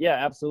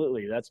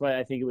absolutely. That's why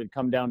I think it would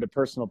come down to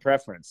personal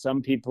preference.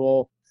 Some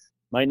people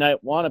might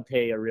not want to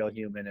pay a real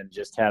human and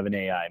just have an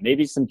AI.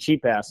 Maybe some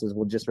cheap asses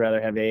will just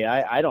rather have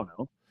AI. I don't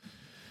know.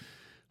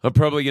 I'm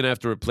probably going to have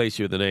to replace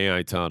you with an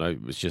AI, Todd. I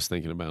was just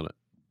thinking about it.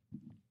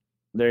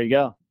 There you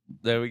go.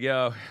 There we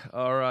go.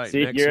 All right.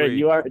 See, next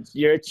you're week.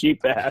 a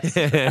cheap ass.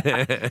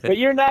 But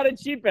you're not a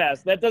cheap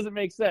ass. That doesn't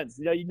make sense.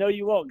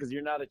 You won't because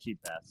you're not a cheap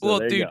ass. So well,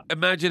 dude,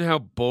 imagine how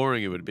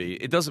boring it would be.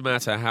 It doesn't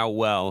matter how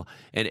well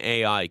an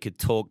AI could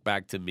talk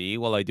back to me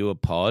while I do a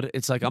pod.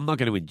 It's like I'm not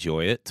going to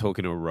enjoy it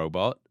talking to a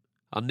robot.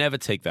 I'll never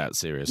take that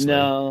seriously.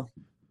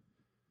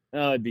 No,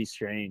 it'd be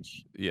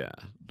strange. Yeah,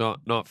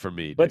 not for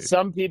me. But dude.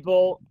 some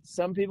people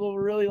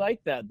really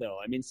like that, though.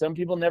 I mean, some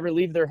people never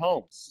leave their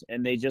homes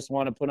and they just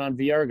want to put on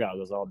VR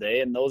goggles all day,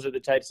 and those are the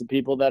types of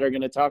people that are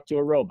going to talk to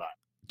a robot.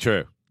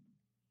 True,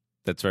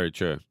 that's very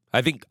true.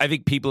 I think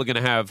people are going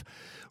to have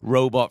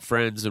robot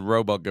friends and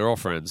robot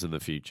girlfriends in the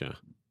future.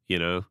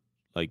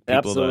 Like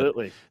people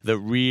that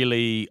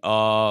really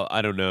are,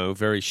 I don't know,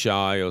 very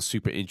shy or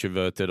super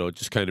introverted or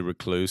just kind of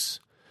recluse.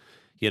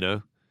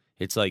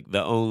 It's like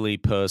the only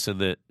person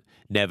that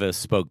never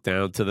spoke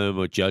down to them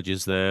or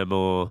judges them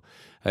or,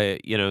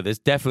 there's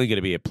definitely going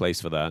to be a place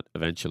for that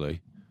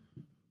eventually.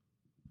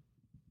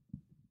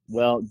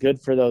 Well, good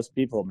for those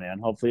people, man.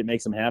 Hopefully it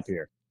makes them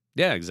happier.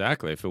 Yeah,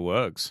 exactly. If it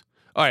works.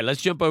 All right,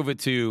 let's jump over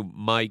to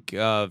Mike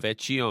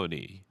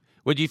Vecchione.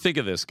 What do you think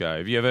of this guy?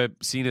 Have you ever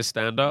seen his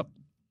stand-up?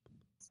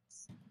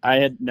 I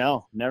had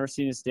never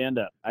seen his stand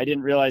up. I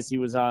didn't realize he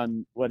was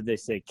on, what did they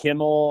say,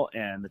 Kimmel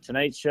and The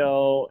Tonight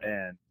Show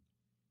and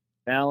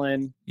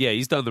Fallon. Yeah,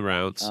 he's done the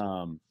rounds.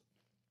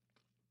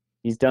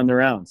 He's done the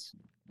rounds.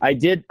 I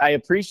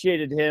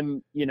appreciated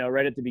him,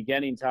 right at the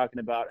beginning, talking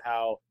about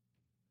how,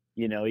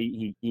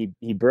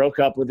 he broke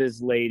up with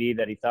his lady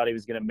that he thought he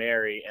was going to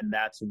marry, and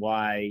that's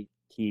why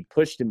he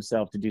pushed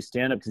himself to do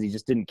stand up, because he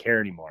just didn't care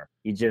anymore.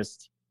 He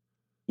just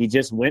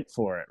went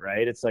for it,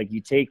 right? It's like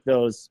you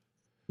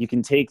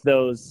can take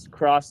those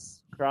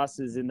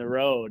crosses in the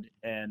road,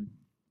 and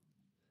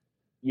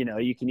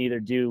you can either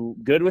do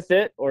good with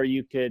it, or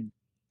you could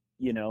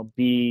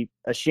be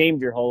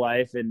ashamed your whole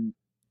life and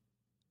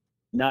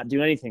not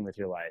do anything with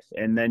your life,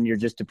 and then you're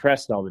just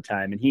depressed all the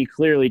time. And he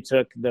clearly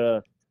took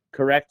the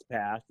correct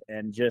path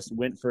and just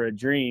went for a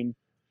dream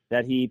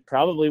that he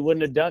probably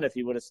wouldn't have done if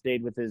he would have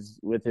stayed with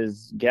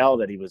his gal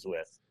that he was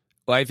with.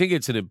 Well, I think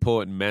it's an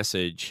important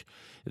message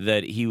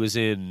that he was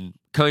in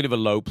kind of a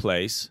low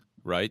place,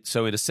 right?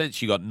 So in a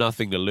sense, you got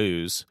nothing to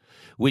lose,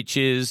 which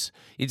is,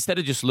 instead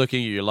of just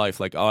looking at your life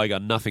like, oh, I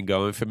got nothing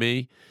going for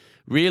me,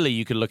 really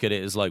you can look at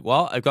it as like,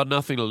 well, I've got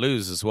nothing to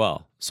lose as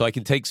well, so I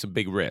can take some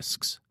big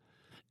risks.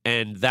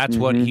 And that's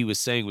what he was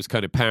saying was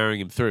kind of powering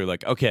him through.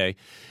 Like, okay,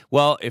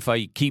 well, if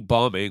I keep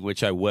bombing,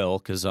 which I will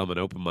because I'm an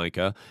open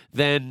micer,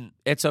 then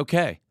it's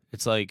okay.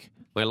 It's like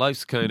my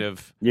life's kind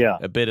of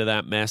a bit of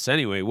that mess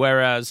anyway.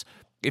 Whereas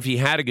if he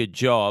had a good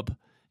job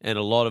and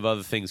a lot of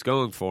other things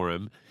going for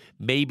him,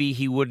 maybe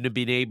he wouldn't have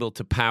been able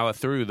to power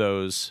through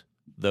those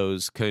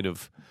kind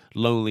of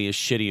loneliest,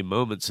 shitty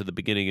moments at the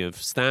beginning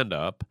of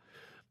stand-up.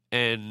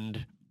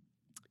 And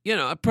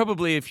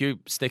probably if you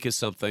stick at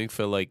something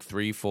for like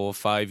 3, 4,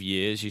 5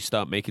 years, you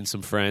start making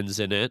some friends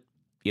in it.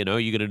 You're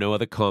going to know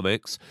other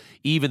comics,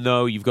 even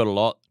though you've got a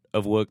lot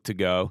of work to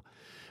go.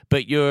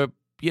 But you're,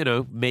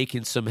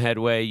 making some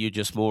headway. You're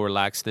just more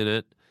relaxed in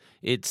it.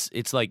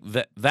 It's like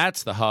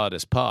that's the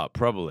hardest part,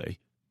 probably,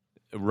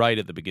 right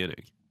at the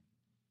beginning.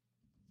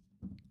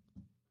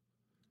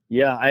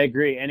 Yeah, I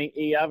agree. And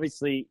he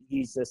obviously,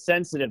 he's a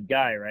sensitive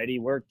guy, right?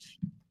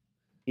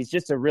 He's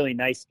just a really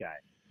nice guy,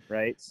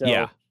 right? So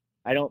yeah.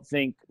 I don't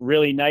think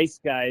really nice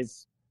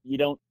guys, you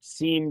don't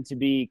seem to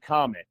be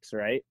comics,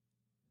 right?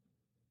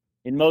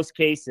 In most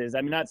cases,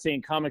 I'm not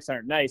saying comics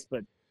aren't nice,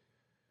 but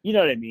you know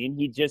what I mean?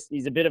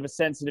 He's a bit of a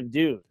sensitive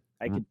dude.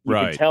 You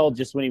could tell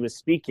just when he was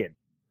speaking.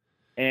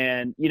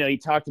 And, he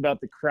talked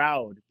about the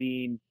crowd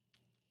being,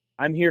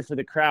 I'm here for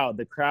the crowd.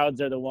 The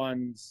crowds are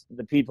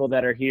the people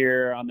that are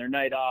here on their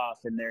night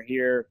off, and they're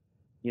here,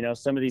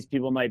 some of these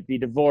people might be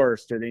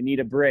divorced or they need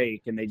a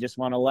break and they just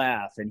want to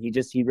laugh. And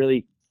he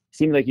really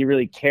seemed like he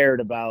really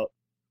cared about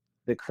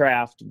the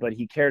craft, but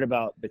he cared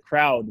about the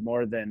crowd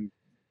more than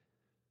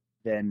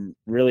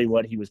really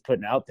what he was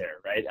putting out there,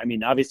 right? I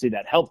mean, obviously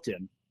that helped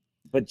him,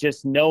 but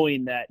just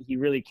knowing that he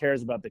really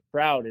cares about the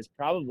crowd is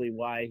probably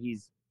why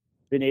he's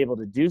been able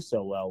to do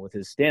so well with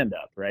his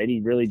stand-up, right?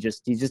 He's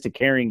just a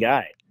caring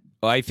guy.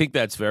 Well, I think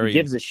that's he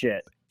gives a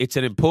shit. It's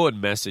an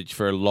important message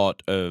for a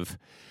lot of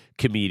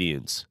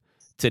comedians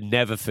to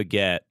never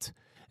forget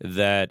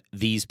that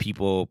these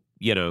people,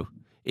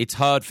 it's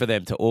hard for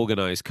them to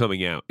organize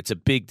coming out. It's a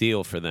big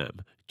deal for them.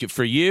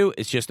 For you,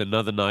 it's just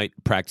another night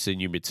practicing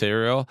your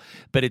material,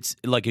 but it's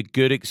like a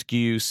good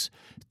excuse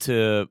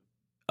to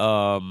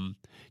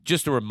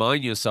just to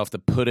remind yourself to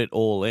put it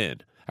all in.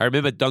 I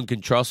remember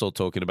Duncan Trussell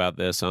talking about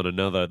this on the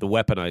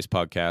Weaponized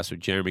podcast with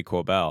Jeremy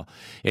Corbell,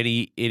 and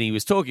he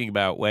was talking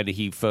about when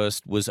he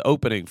first was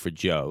opening for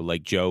Joe,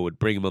 like Joe would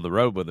bring him on the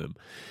road with him,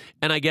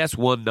 and I guess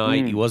one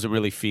night he wasn't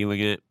really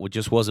feeling it, or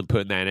just wasn't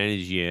putting that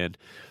energy in.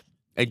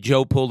 And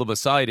Joe pulled him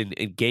aside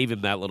and gave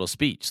him that little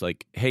speech,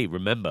 like, hey,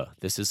 remember,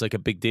 this is like a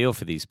big deal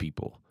for these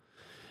people.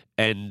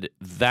 And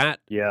that,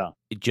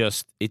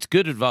 it's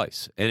good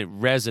advice, and it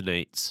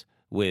resonates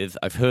with,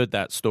 I've heard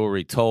that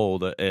story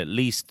told, at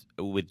least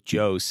with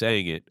Joe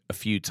saying it a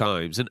few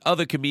times, and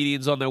other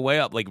comedians on their way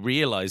up, like,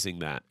 realizing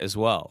that as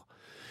well.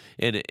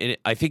 And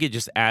I think it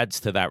just adds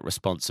to that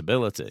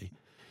responsibility.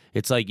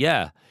 It's like,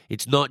 yeah,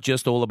 it's not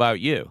just all about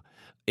you.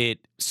 It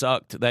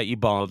sucked that you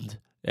bombed,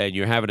 and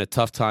you're having a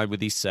tough time with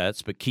these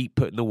sets, but keep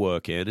putting the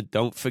work in, and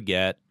don't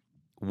forget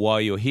why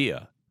you're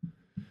here.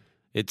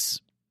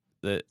 It's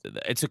a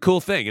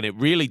cool thing, and it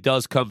really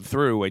does come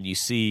through when you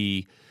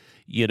see,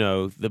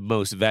 the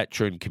most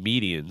veteran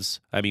comedians.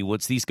 I mean,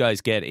 once these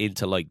guys get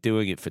into, like,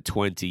 doing it for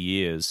 20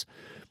 years,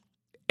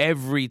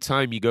 every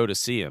time you go to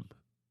see them,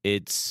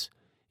 it's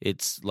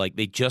like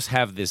they just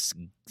have this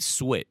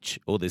switch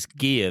or this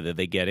gear that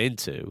they get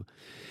into,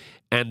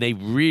 and they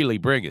really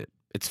bring it.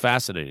 It's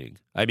fascinating.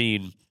 I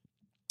mean,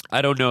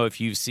 I don't know if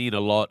you've seen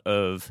a lot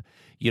of,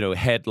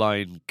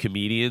 headline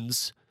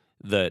comedians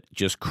that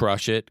just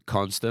crush it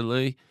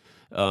constantly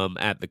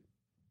at the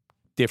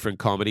different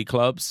comedy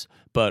clubs.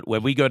 But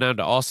when we go down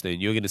to Austin,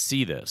 you're going to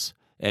see this,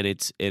 and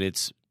it's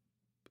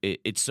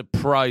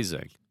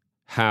surprising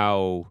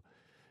how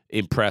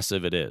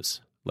impressive it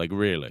is. Like,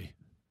 really.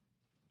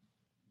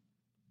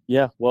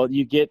 Yeah, well,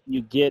 you get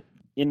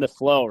in the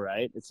flow,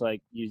 right? It's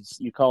like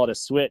you call it a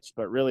switch,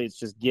 but really it's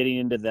just getting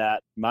into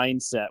that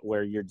mindset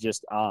where you're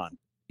just on.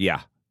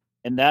 Yeah.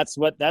 And that's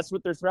what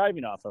they're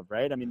thriving off of,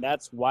 right? I mean,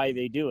 that's why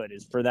they do it,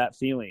 is for that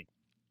feeling.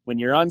 When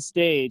you're on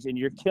stage and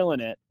you're killing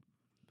it,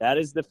 that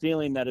is the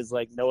feeling that is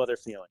like no other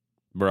feeling.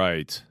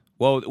 Right.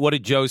 Well, what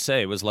did Joe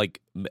say? It was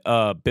like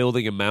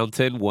building a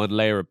mountain one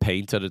layer of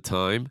paint at a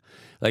time.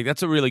 Like,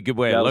 that's a really good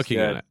way of looking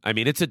at it. I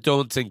mean, it's a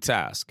daunting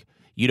task.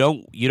 You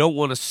don't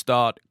want to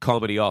start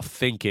comedy off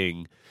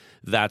thinking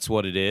that's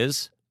what it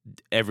is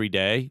every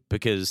day,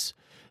 because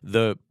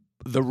the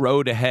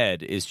road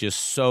ahead is just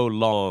so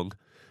long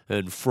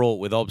and fraught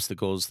with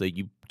obstacles that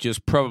you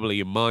just probably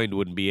your mind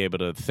wouldn't be able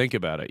to think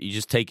about it. You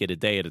just take it a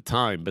day at a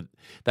time, but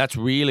that's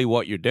really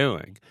what you're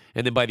doing.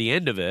 And then by the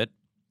end of it,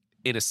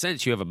 in a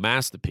sense, you have a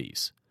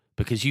masterpiece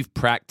because you've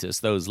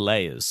practiced those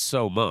layers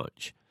so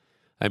much.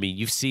 I mean,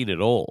 you've seen it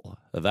all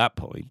at that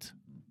point.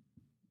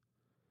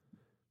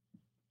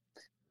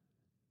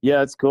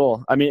 Yeah, it's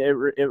cool. I mean,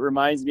 it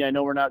reminds me. I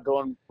know we're not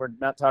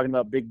talking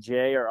about Big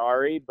J or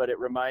Ari, but it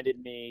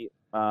reminded me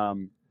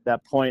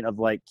that point of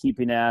like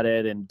keeping at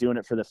it and doing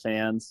it for the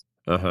fans.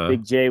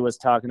 Big J was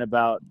talking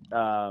about,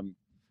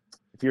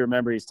 if you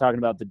remember, he's talking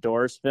about the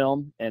Doors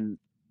film and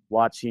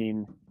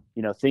watching,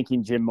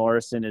 thinking Jim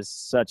Morrison is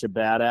such a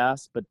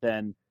badass, but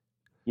then,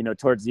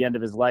 towards the end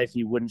of his life,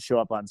 he wouldn't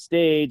show up on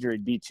stage or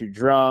he'd be too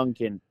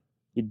drunk and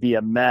he'd be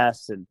a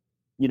mess. And,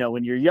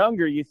 when you're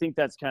younger, you think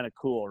that's kind of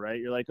cool, right?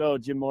 You're like, oh,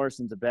 Jim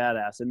Morrison's a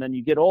badass. And then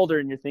you get older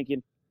and you're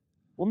thinking,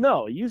 well,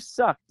 no, you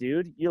suck,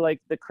 dude. You're like,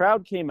 the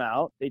crowd came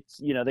out. They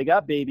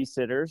got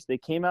babysitters. They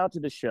came out to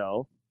the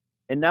show.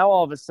 And now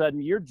all of a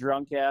sudden you're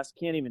drunk ass,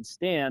 can't even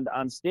stand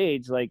on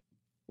stage. Like,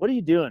 what are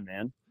you doing,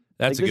 man?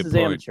 That's a good point. This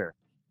is amateur.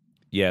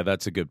 Yeah,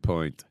 that's a good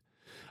point.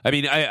 I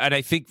mean,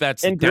 I think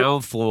that's a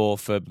downfall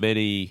for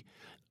many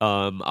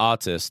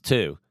artists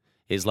too.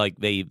 Is like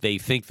they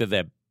think that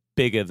they're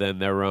bigger than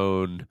their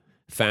own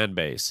fan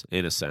base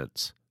in a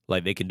sense.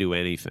 Like they can do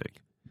anything.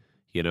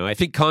 I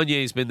think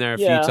Kanye's been there a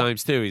few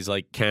times too. He's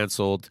like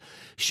canceled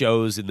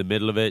shows in the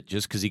middle of it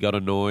just because he got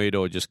annoyed,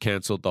 or just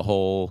canceled the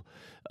whole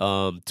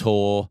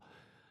tour.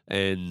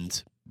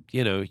 And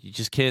you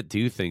just can't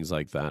do things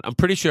like that. I'm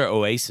pretty sure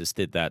Oasis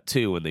did that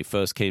too when they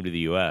first came to the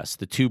U.S.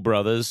 The two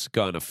brothers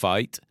got in a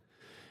fight,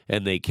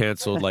 and they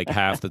canceled like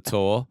half the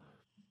tour.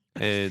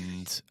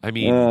 And I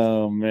mean,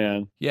 oh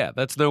man, yeah,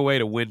 that's no way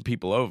to win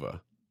people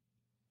over.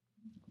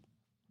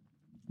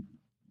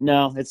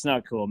 No, it's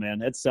not cool,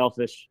 man. It's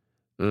selfish.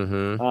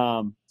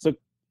 So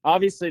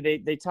obviously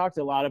they talked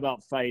a lot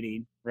about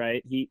fighting,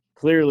 right?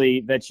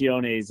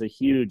 Vecchione is a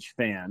huge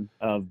fan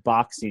of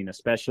boxing,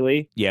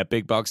 especially. Yeah,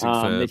 big boxing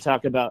fan. They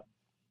talk about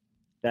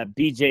that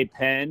BJ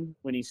Penn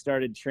when he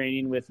started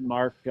training with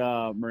Mark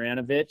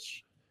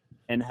Maranovich,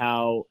 and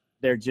how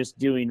they're just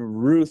doing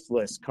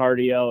ruthless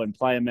cardio and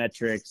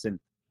plyometrics and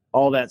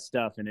all that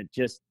stuff. And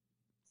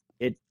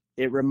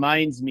it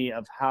reminds me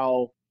of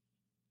how,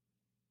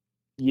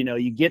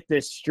 you get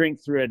this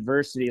strength through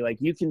adversity.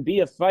 Like, you can be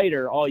a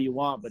fighter all you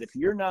want, but if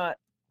you're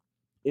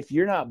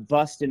not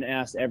busting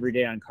ass every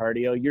day on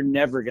cardio, you're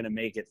never going to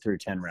make it through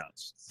 10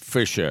 rounds.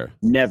 For sure.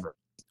 Never.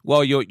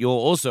 Well, you're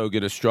also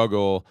going to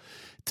struggle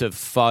to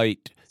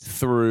fight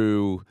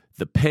through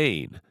the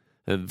pain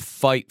and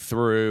fight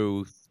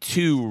through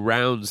 2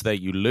 rounds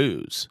that you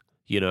lose.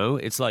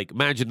 It's like,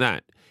 imagine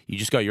that. You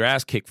just got your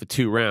ass kicked for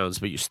 2 rounds,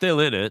 but you're still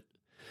in it.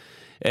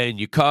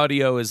 And your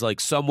cardio is like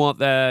somewhat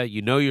there.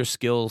 Your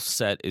skill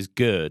set is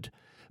good.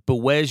 But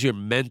where's your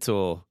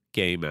mental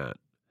game at?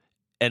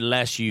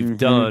 Unless you've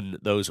done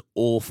those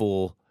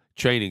awful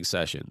training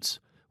sessions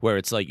where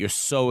it's like you're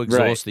so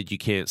exhausted you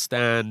can't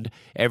stand.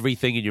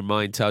 Everything in your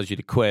mind tells you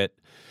to quit.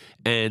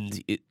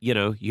 And,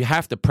 you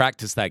have to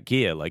practice that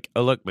gear. Like,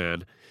 oh, look,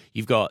 man,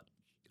 you've got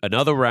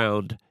another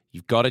round.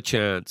 You've got a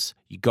chance.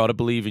 You got to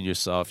believe in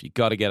yourself. You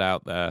got to get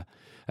out there.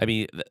 I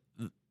mean,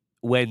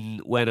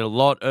 when a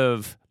lot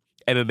of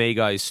MMA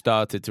guys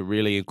started to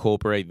really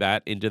incorporate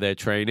that into their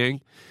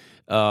training,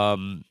 I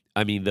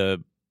mean,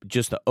 the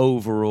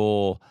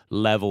overall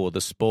level of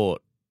the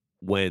sport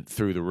went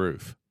through the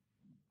roof.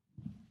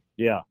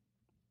 Yeah.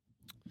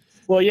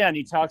 Well, yeah, and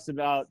he talks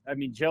about, I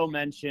mean, Joe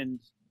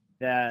mentioned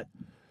that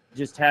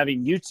just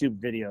having YouTube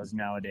videos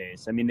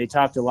nowadays. I mean, they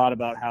talked a lot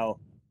about how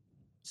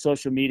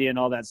social media and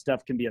all that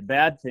stuff can be a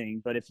bad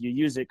thing, but if you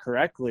use it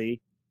correctly,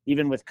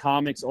 even with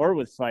comics or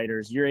with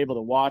fighters, you're able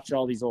to watch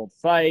all these old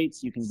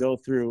fights. You can go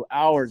through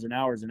hours and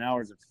hours and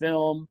hours of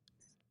film.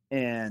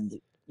 And,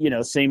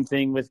 same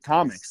thing with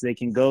comics. They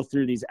can go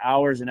through these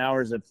hours and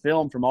hours of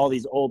film from all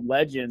these old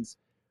legends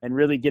and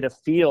really get a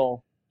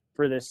feel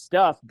for this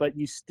stuff. But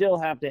you still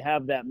have to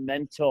have that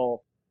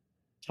mental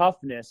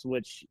toughness,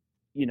 which,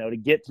 to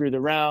get through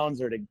the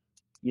rounds or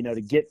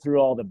to get through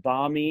all the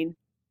bombing.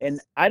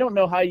 And I don't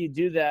know how you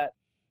do that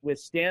with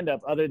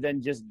stand-up other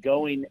than just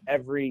going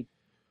every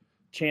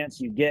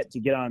chance you get to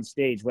get on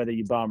stage, whether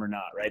you bomb or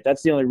not, right?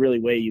 That's the only really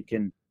way you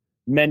can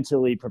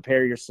mentally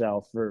prepare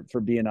yourself for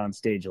being on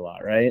stage a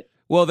lot, right?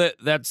 Well,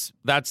 that's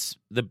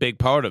the big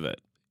part of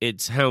it.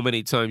 It's how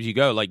many times you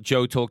go. Like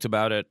Joe talked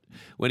about it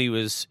when he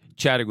was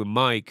chatting with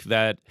Mike,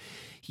 that,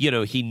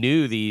 he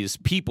knew these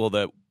people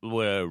that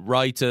were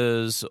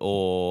writers,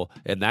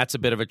 and that's a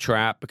bit of a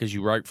trap because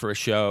you write for a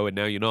show and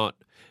now you're not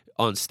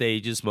on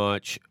stage as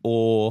much.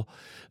 Or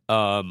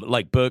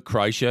like Bert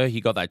Kreischer,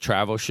 he got that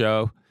travel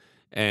show,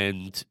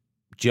 and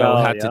Joe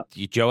had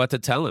to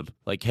tell him,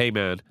 like, hey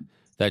man,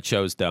 that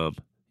show's dumb.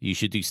 You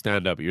should do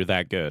stand-up. You're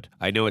that good.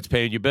 I know it's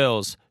paying your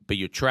bills, but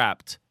you're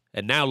trapped.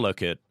 And now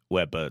look at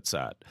where Bert's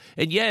at.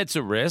 And yeah, it's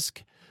a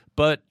risk,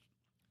 but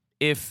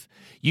if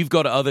you've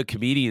got other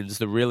comedians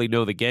that really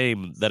know the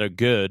game that are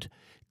good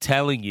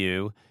telling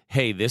you,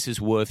 hey, this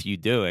is worth you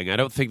doing, I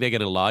don't think they're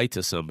going to lie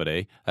to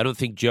somebody. I don't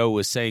think Joe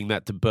was saying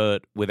that to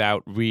Bert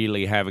without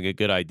really having a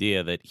good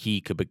idea that he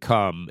could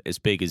become as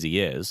big as he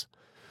is.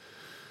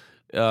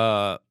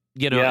 And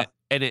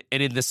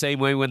in the same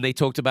way when they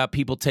talked about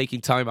people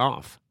taking time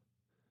off.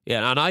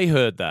 Yeah, and I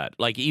heard that.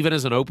 Like, even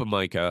as an open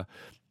micer,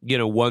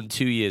 1-2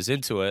 years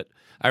into it,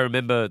 I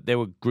remember there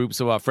were groups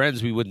of our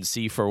friends we wouldn't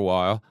see for a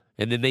while,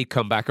 and then they'd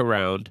come back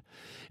around,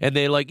 and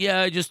they're like,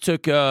 yeah, I just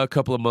took a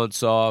couple of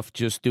months off,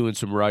 just doing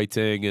some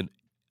writing, and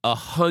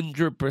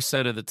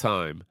 100% of the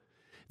time,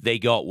 they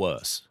got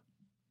worse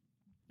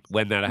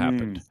when that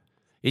happened.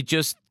 It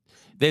just,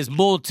 there's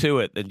more to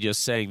it than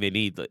just saying they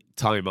need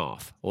time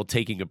off or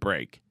taking a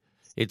break.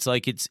 It's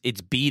like it's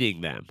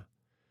beating them.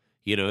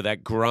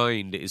 That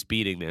grind is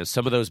beating them.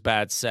 Some of those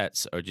bad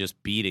sets are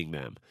just beating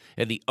them.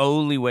 And the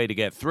only way to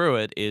get through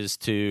it is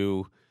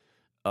to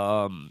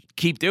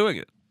keep doing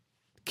it.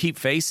 Keep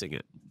facing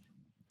it.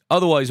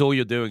 Otherwise, all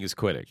you're doing is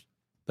quitting.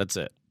 That's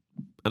it.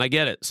 And I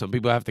get it. Some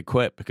people have to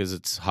quit because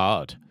it's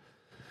hard.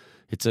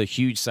 It's a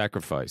huge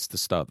sacrifice to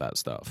start that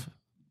stuff.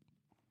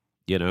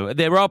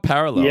 There are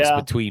parallels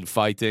between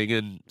fighting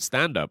and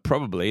stand-up,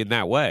 probably, in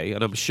that way.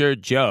 And I'm sure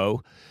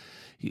Joe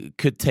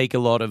could take a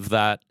lot of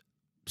that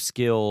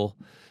skill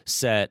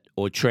set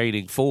or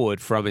training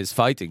forward from his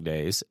fighting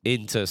days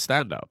into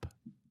stand-up.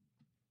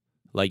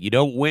 Like, you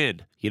don't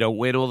win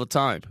all the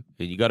time,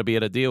 and you got to be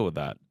able to deal with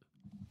that.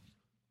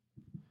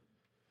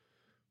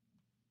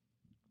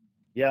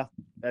 Yeah,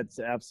 that's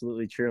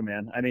absolutely true,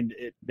 man. I mean,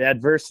 the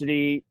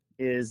adversity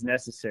is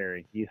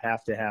necessary. You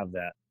have to have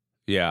that.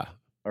 Yeah.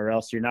 Or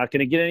else you're not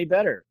going to get any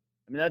better.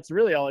 I mean, that's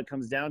really all it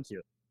comes down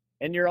to.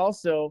 And you're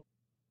also,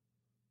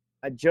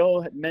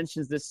 Joe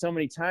mentions this so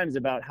many times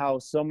about how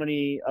so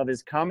many of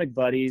his comic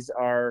buddies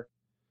are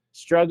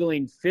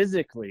struggling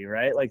physically,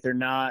 right? Like they're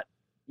not,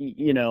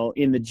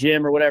 in the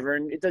gym or whatever.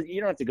 And you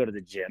don't have to go to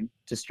the gym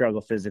to struggle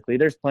physically.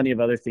 There's plenty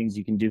of other things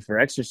you can do for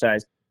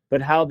exercise,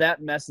 but how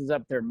that messes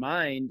up their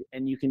mind.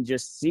 And you can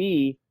just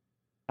see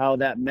how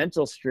that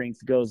mental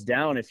strength goes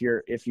down if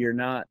you're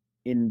not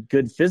in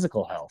good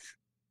physical health.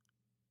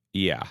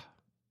 Yeah.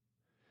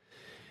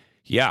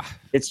 Yeah.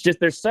 It's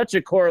just, there's such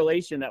a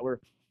correlation that we're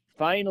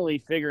finally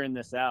figuring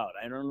this out.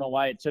 I don't know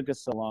why it took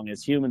us so long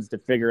as humans to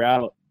figure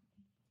out,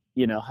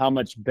 how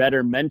much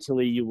better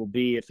mentally you will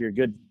be if you're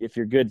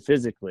good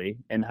physically,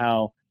 and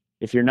how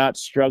if you're not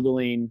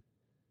struggling,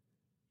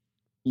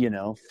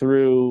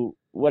 through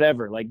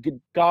whatever, like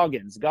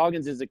Goggins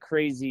is a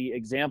crazy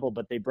example,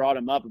 but they brought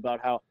him up about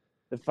how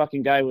the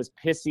fucking guy was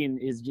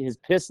pissing, his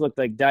piss looked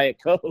like Diet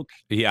Coke.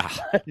 Yeah.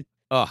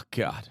 Oh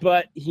God.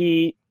 But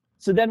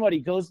so then he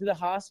goes to the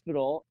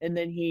hospital, and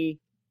then he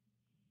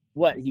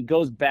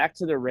goes back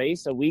to the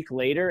race a week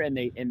later, and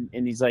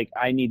he's like,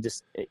 I need to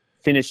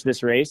finish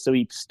this race. So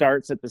he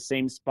starts at the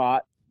same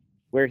spot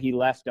where he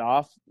left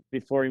off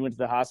before he went to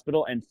the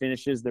hospital and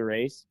finishes the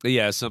race.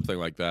 Yeah, something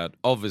like that.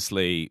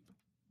 Obviously,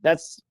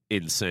 that's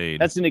insane.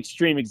 That's an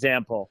extreme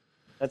example.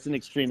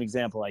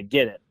 I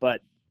get it.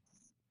 But,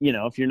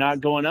 if you're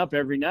not going up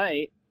every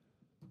night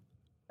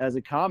as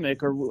a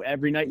comic, or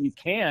every night you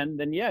can,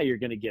 then yeah, you're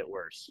going to get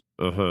worse.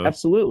 Uh-huh.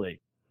 Absolutely.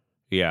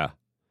 Yeah.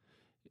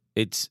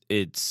 It's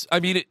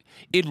I mean,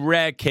 in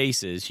rare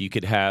cases you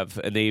could have,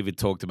 and they even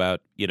talked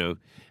about,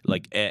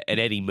 like an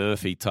Eddie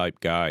Murphy type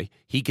guy,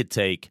 he could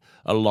take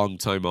a long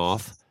time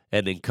off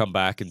and then come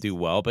back and do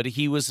well, but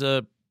he was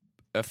a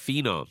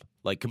phenom,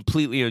 like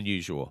completely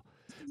unusual.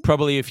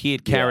 Probably if he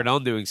had carried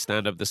on doing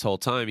stand-up this whole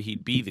time,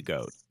 he'd be the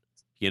GOAT,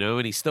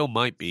 and he still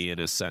might be in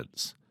a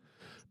sense.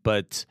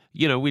 But,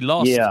 we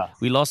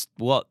lost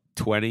what,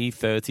 20,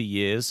 30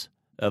 years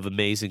of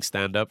amazing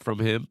stand-up from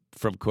him,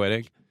 from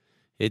quitting.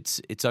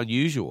 It's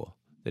unusual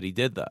that he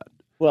did that.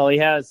 Well, he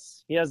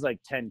has like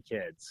 10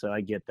 kids, so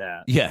I get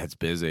that. Yeah, it's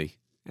busy.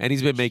 And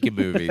he's been making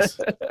movies.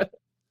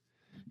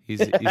 he's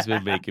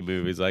been making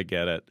movies, I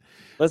get it.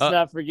 Let's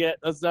not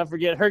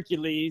forget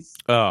Hercules.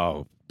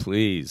 Oh,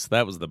 please.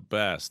 That was the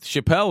best.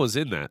 Chappelle was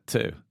in that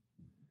too.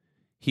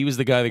 He was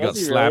the guy that got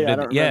slammed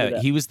in. Yeah,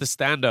 he was the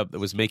stand-up that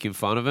was making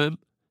fun of him.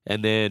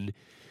 And then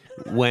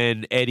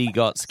when Eddie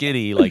got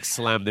skinny, he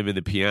slammed him in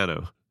the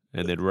piano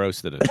and then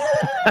roasted him.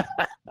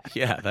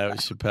 Yeah, that was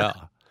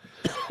Chappelle.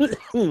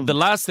 The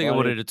last thing I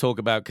wanted to talk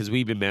about, because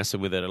we've been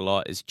messing with it a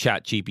lot, is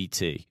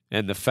ChatGPT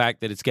and the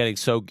fact that it's getting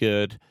so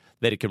good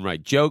that it can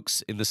write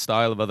jokes in the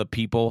style of other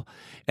people.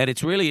 And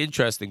it's really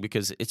interesting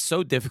because it's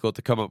so difficult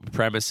to come up with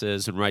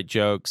premises and write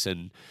jokes.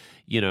 And,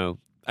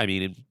 I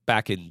mean,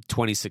 back in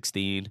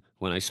 2016,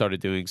 when I started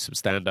doing some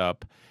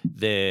stand-up,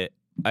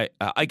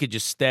 I could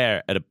just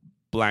stare at a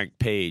blank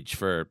page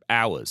for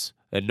hours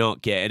and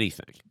not get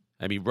anything.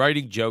 I mean,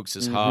 writing jokes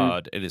is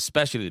hard, and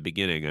especially at the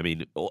beginning. I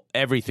mean,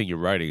 everything you're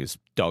writing is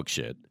dog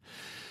shit.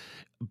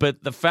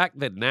 But the fact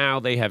that now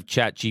they have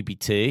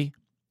ChatGPT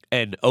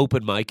and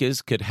open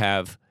micers could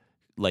have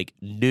like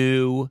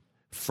new,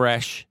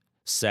 fresh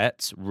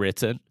sets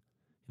written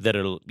that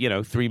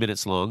are, 3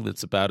 minutes long.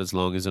 That's about as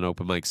long as an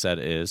open mic set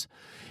is.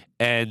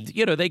 And,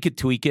 they could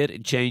tweak it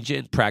and change it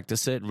and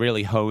practice it and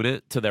really hone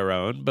it to their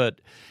own. But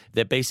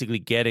they're basically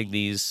getting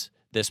this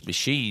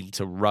machine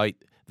to write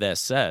their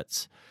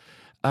sets.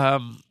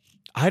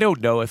 I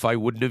don't know if I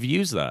wouldn't have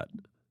used that.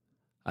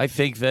 I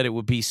think that it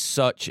would be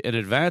such an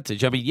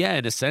advantage. I mean, yeah,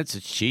 in a sense,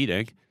 it's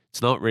cheating.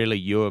 It's not really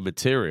your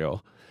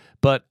material.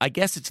 But I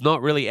guess it's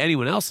not really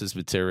anyone else's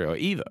material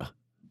either.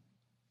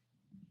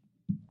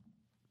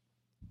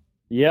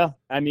 Yeah,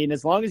 I mean,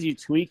 as long as you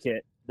tweak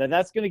it,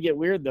 that's going to get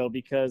weird, though,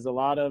 because a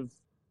lot of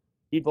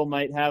people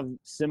might have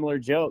similar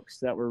jokes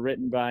that were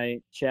written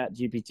by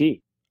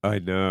ChatGPT. I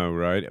know,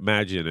 right?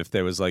 Imagine if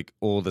there was like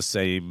all the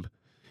same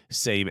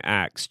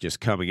acts just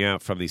coming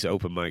out from these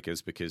open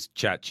micers because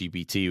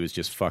ChatGPT was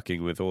just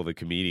fucking with all the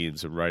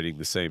comedians and writing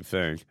the same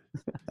thing.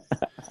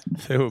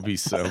 It would be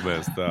so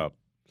messed up.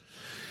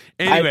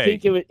 Anyway, I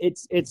think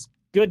it's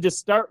good to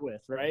start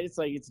with, right? It's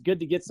like it's good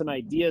to get some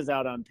ideas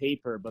out on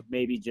paper, but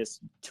maybe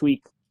just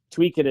tweak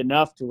it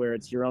enough to where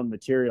it's your own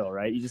material,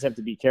 right? You just have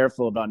to be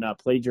careful about not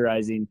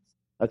plagiarizing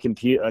a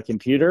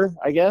computer,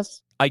 I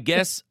guess. I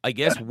guess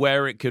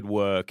where it could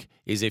work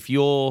is if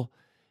you're,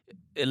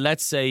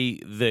 let's say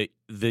that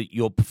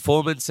your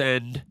performance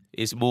end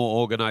is more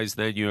organized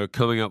than your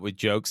coming up with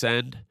jokes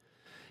end,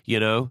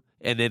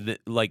 and then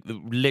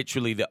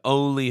literally the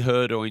only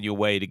hurdle in your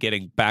way to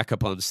getting back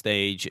up on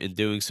stage and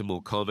doing some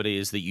more comedy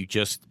is that you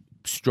just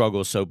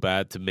struggle so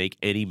bad to make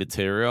any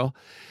material.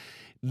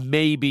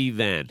 Maybe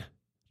then,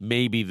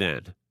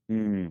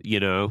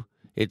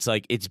 it's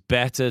like it's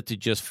better to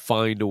just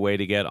find a way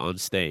to get on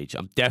stage.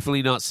 I'm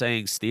definitely not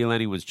saying steal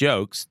anyone's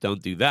jokes.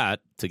 Don't do that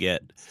to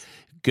get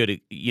good at,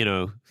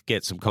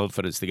 get some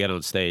confidence to get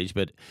on stage.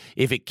 But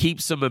if it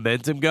keeps some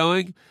momentum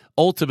going,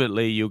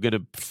 ultimately you're going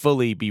to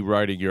fully be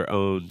writing your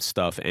own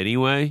stuff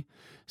anyway.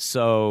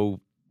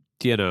 So,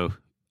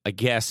 I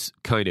guess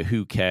kind of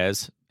who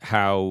cares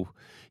how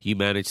you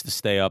manage to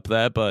stay up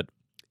there, but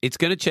it's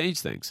going to change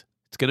things.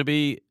 It's going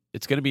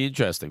to be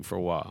interesting for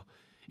a while.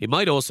 It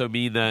might also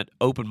mean that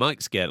open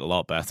mics get a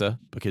lot better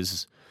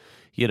because,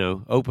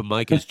 open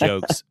micers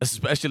jokes,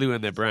 especially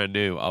when they're brand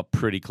new, are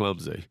pretty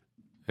clumsy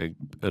and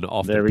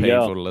often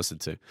painful to listen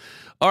to.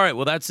 All right,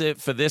 well, that's it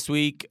for this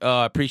week.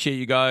 Appreciate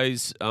you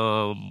guys.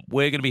 We're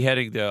going to be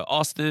heading to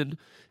Austin.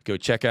 Go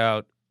check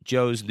out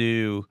Joe's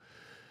new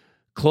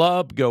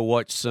club. Go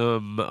watch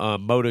some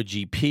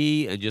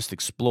MotoGP and just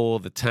explore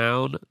the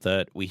town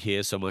that we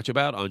hear so much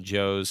about on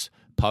Joe's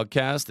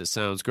podcast. It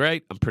sounds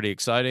great. I'm pretty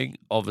exciting.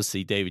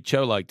 Obviously, David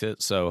Choe liked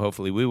it, so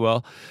hopefully we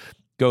will.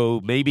 Go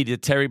maybe to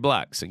Terry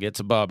Black's and get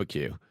some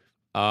barbecue.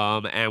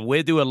 And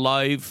we'll do a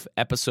live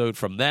episode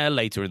from there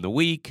later in the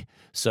week,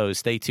 so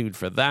stay tuned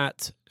for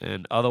that.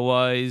 And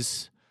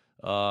otherwise,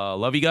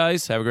 love you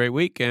guys. Have a great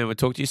week, and we'll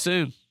talk to you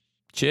soon.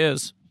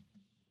 Cheers.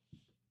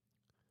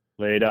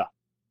 Later.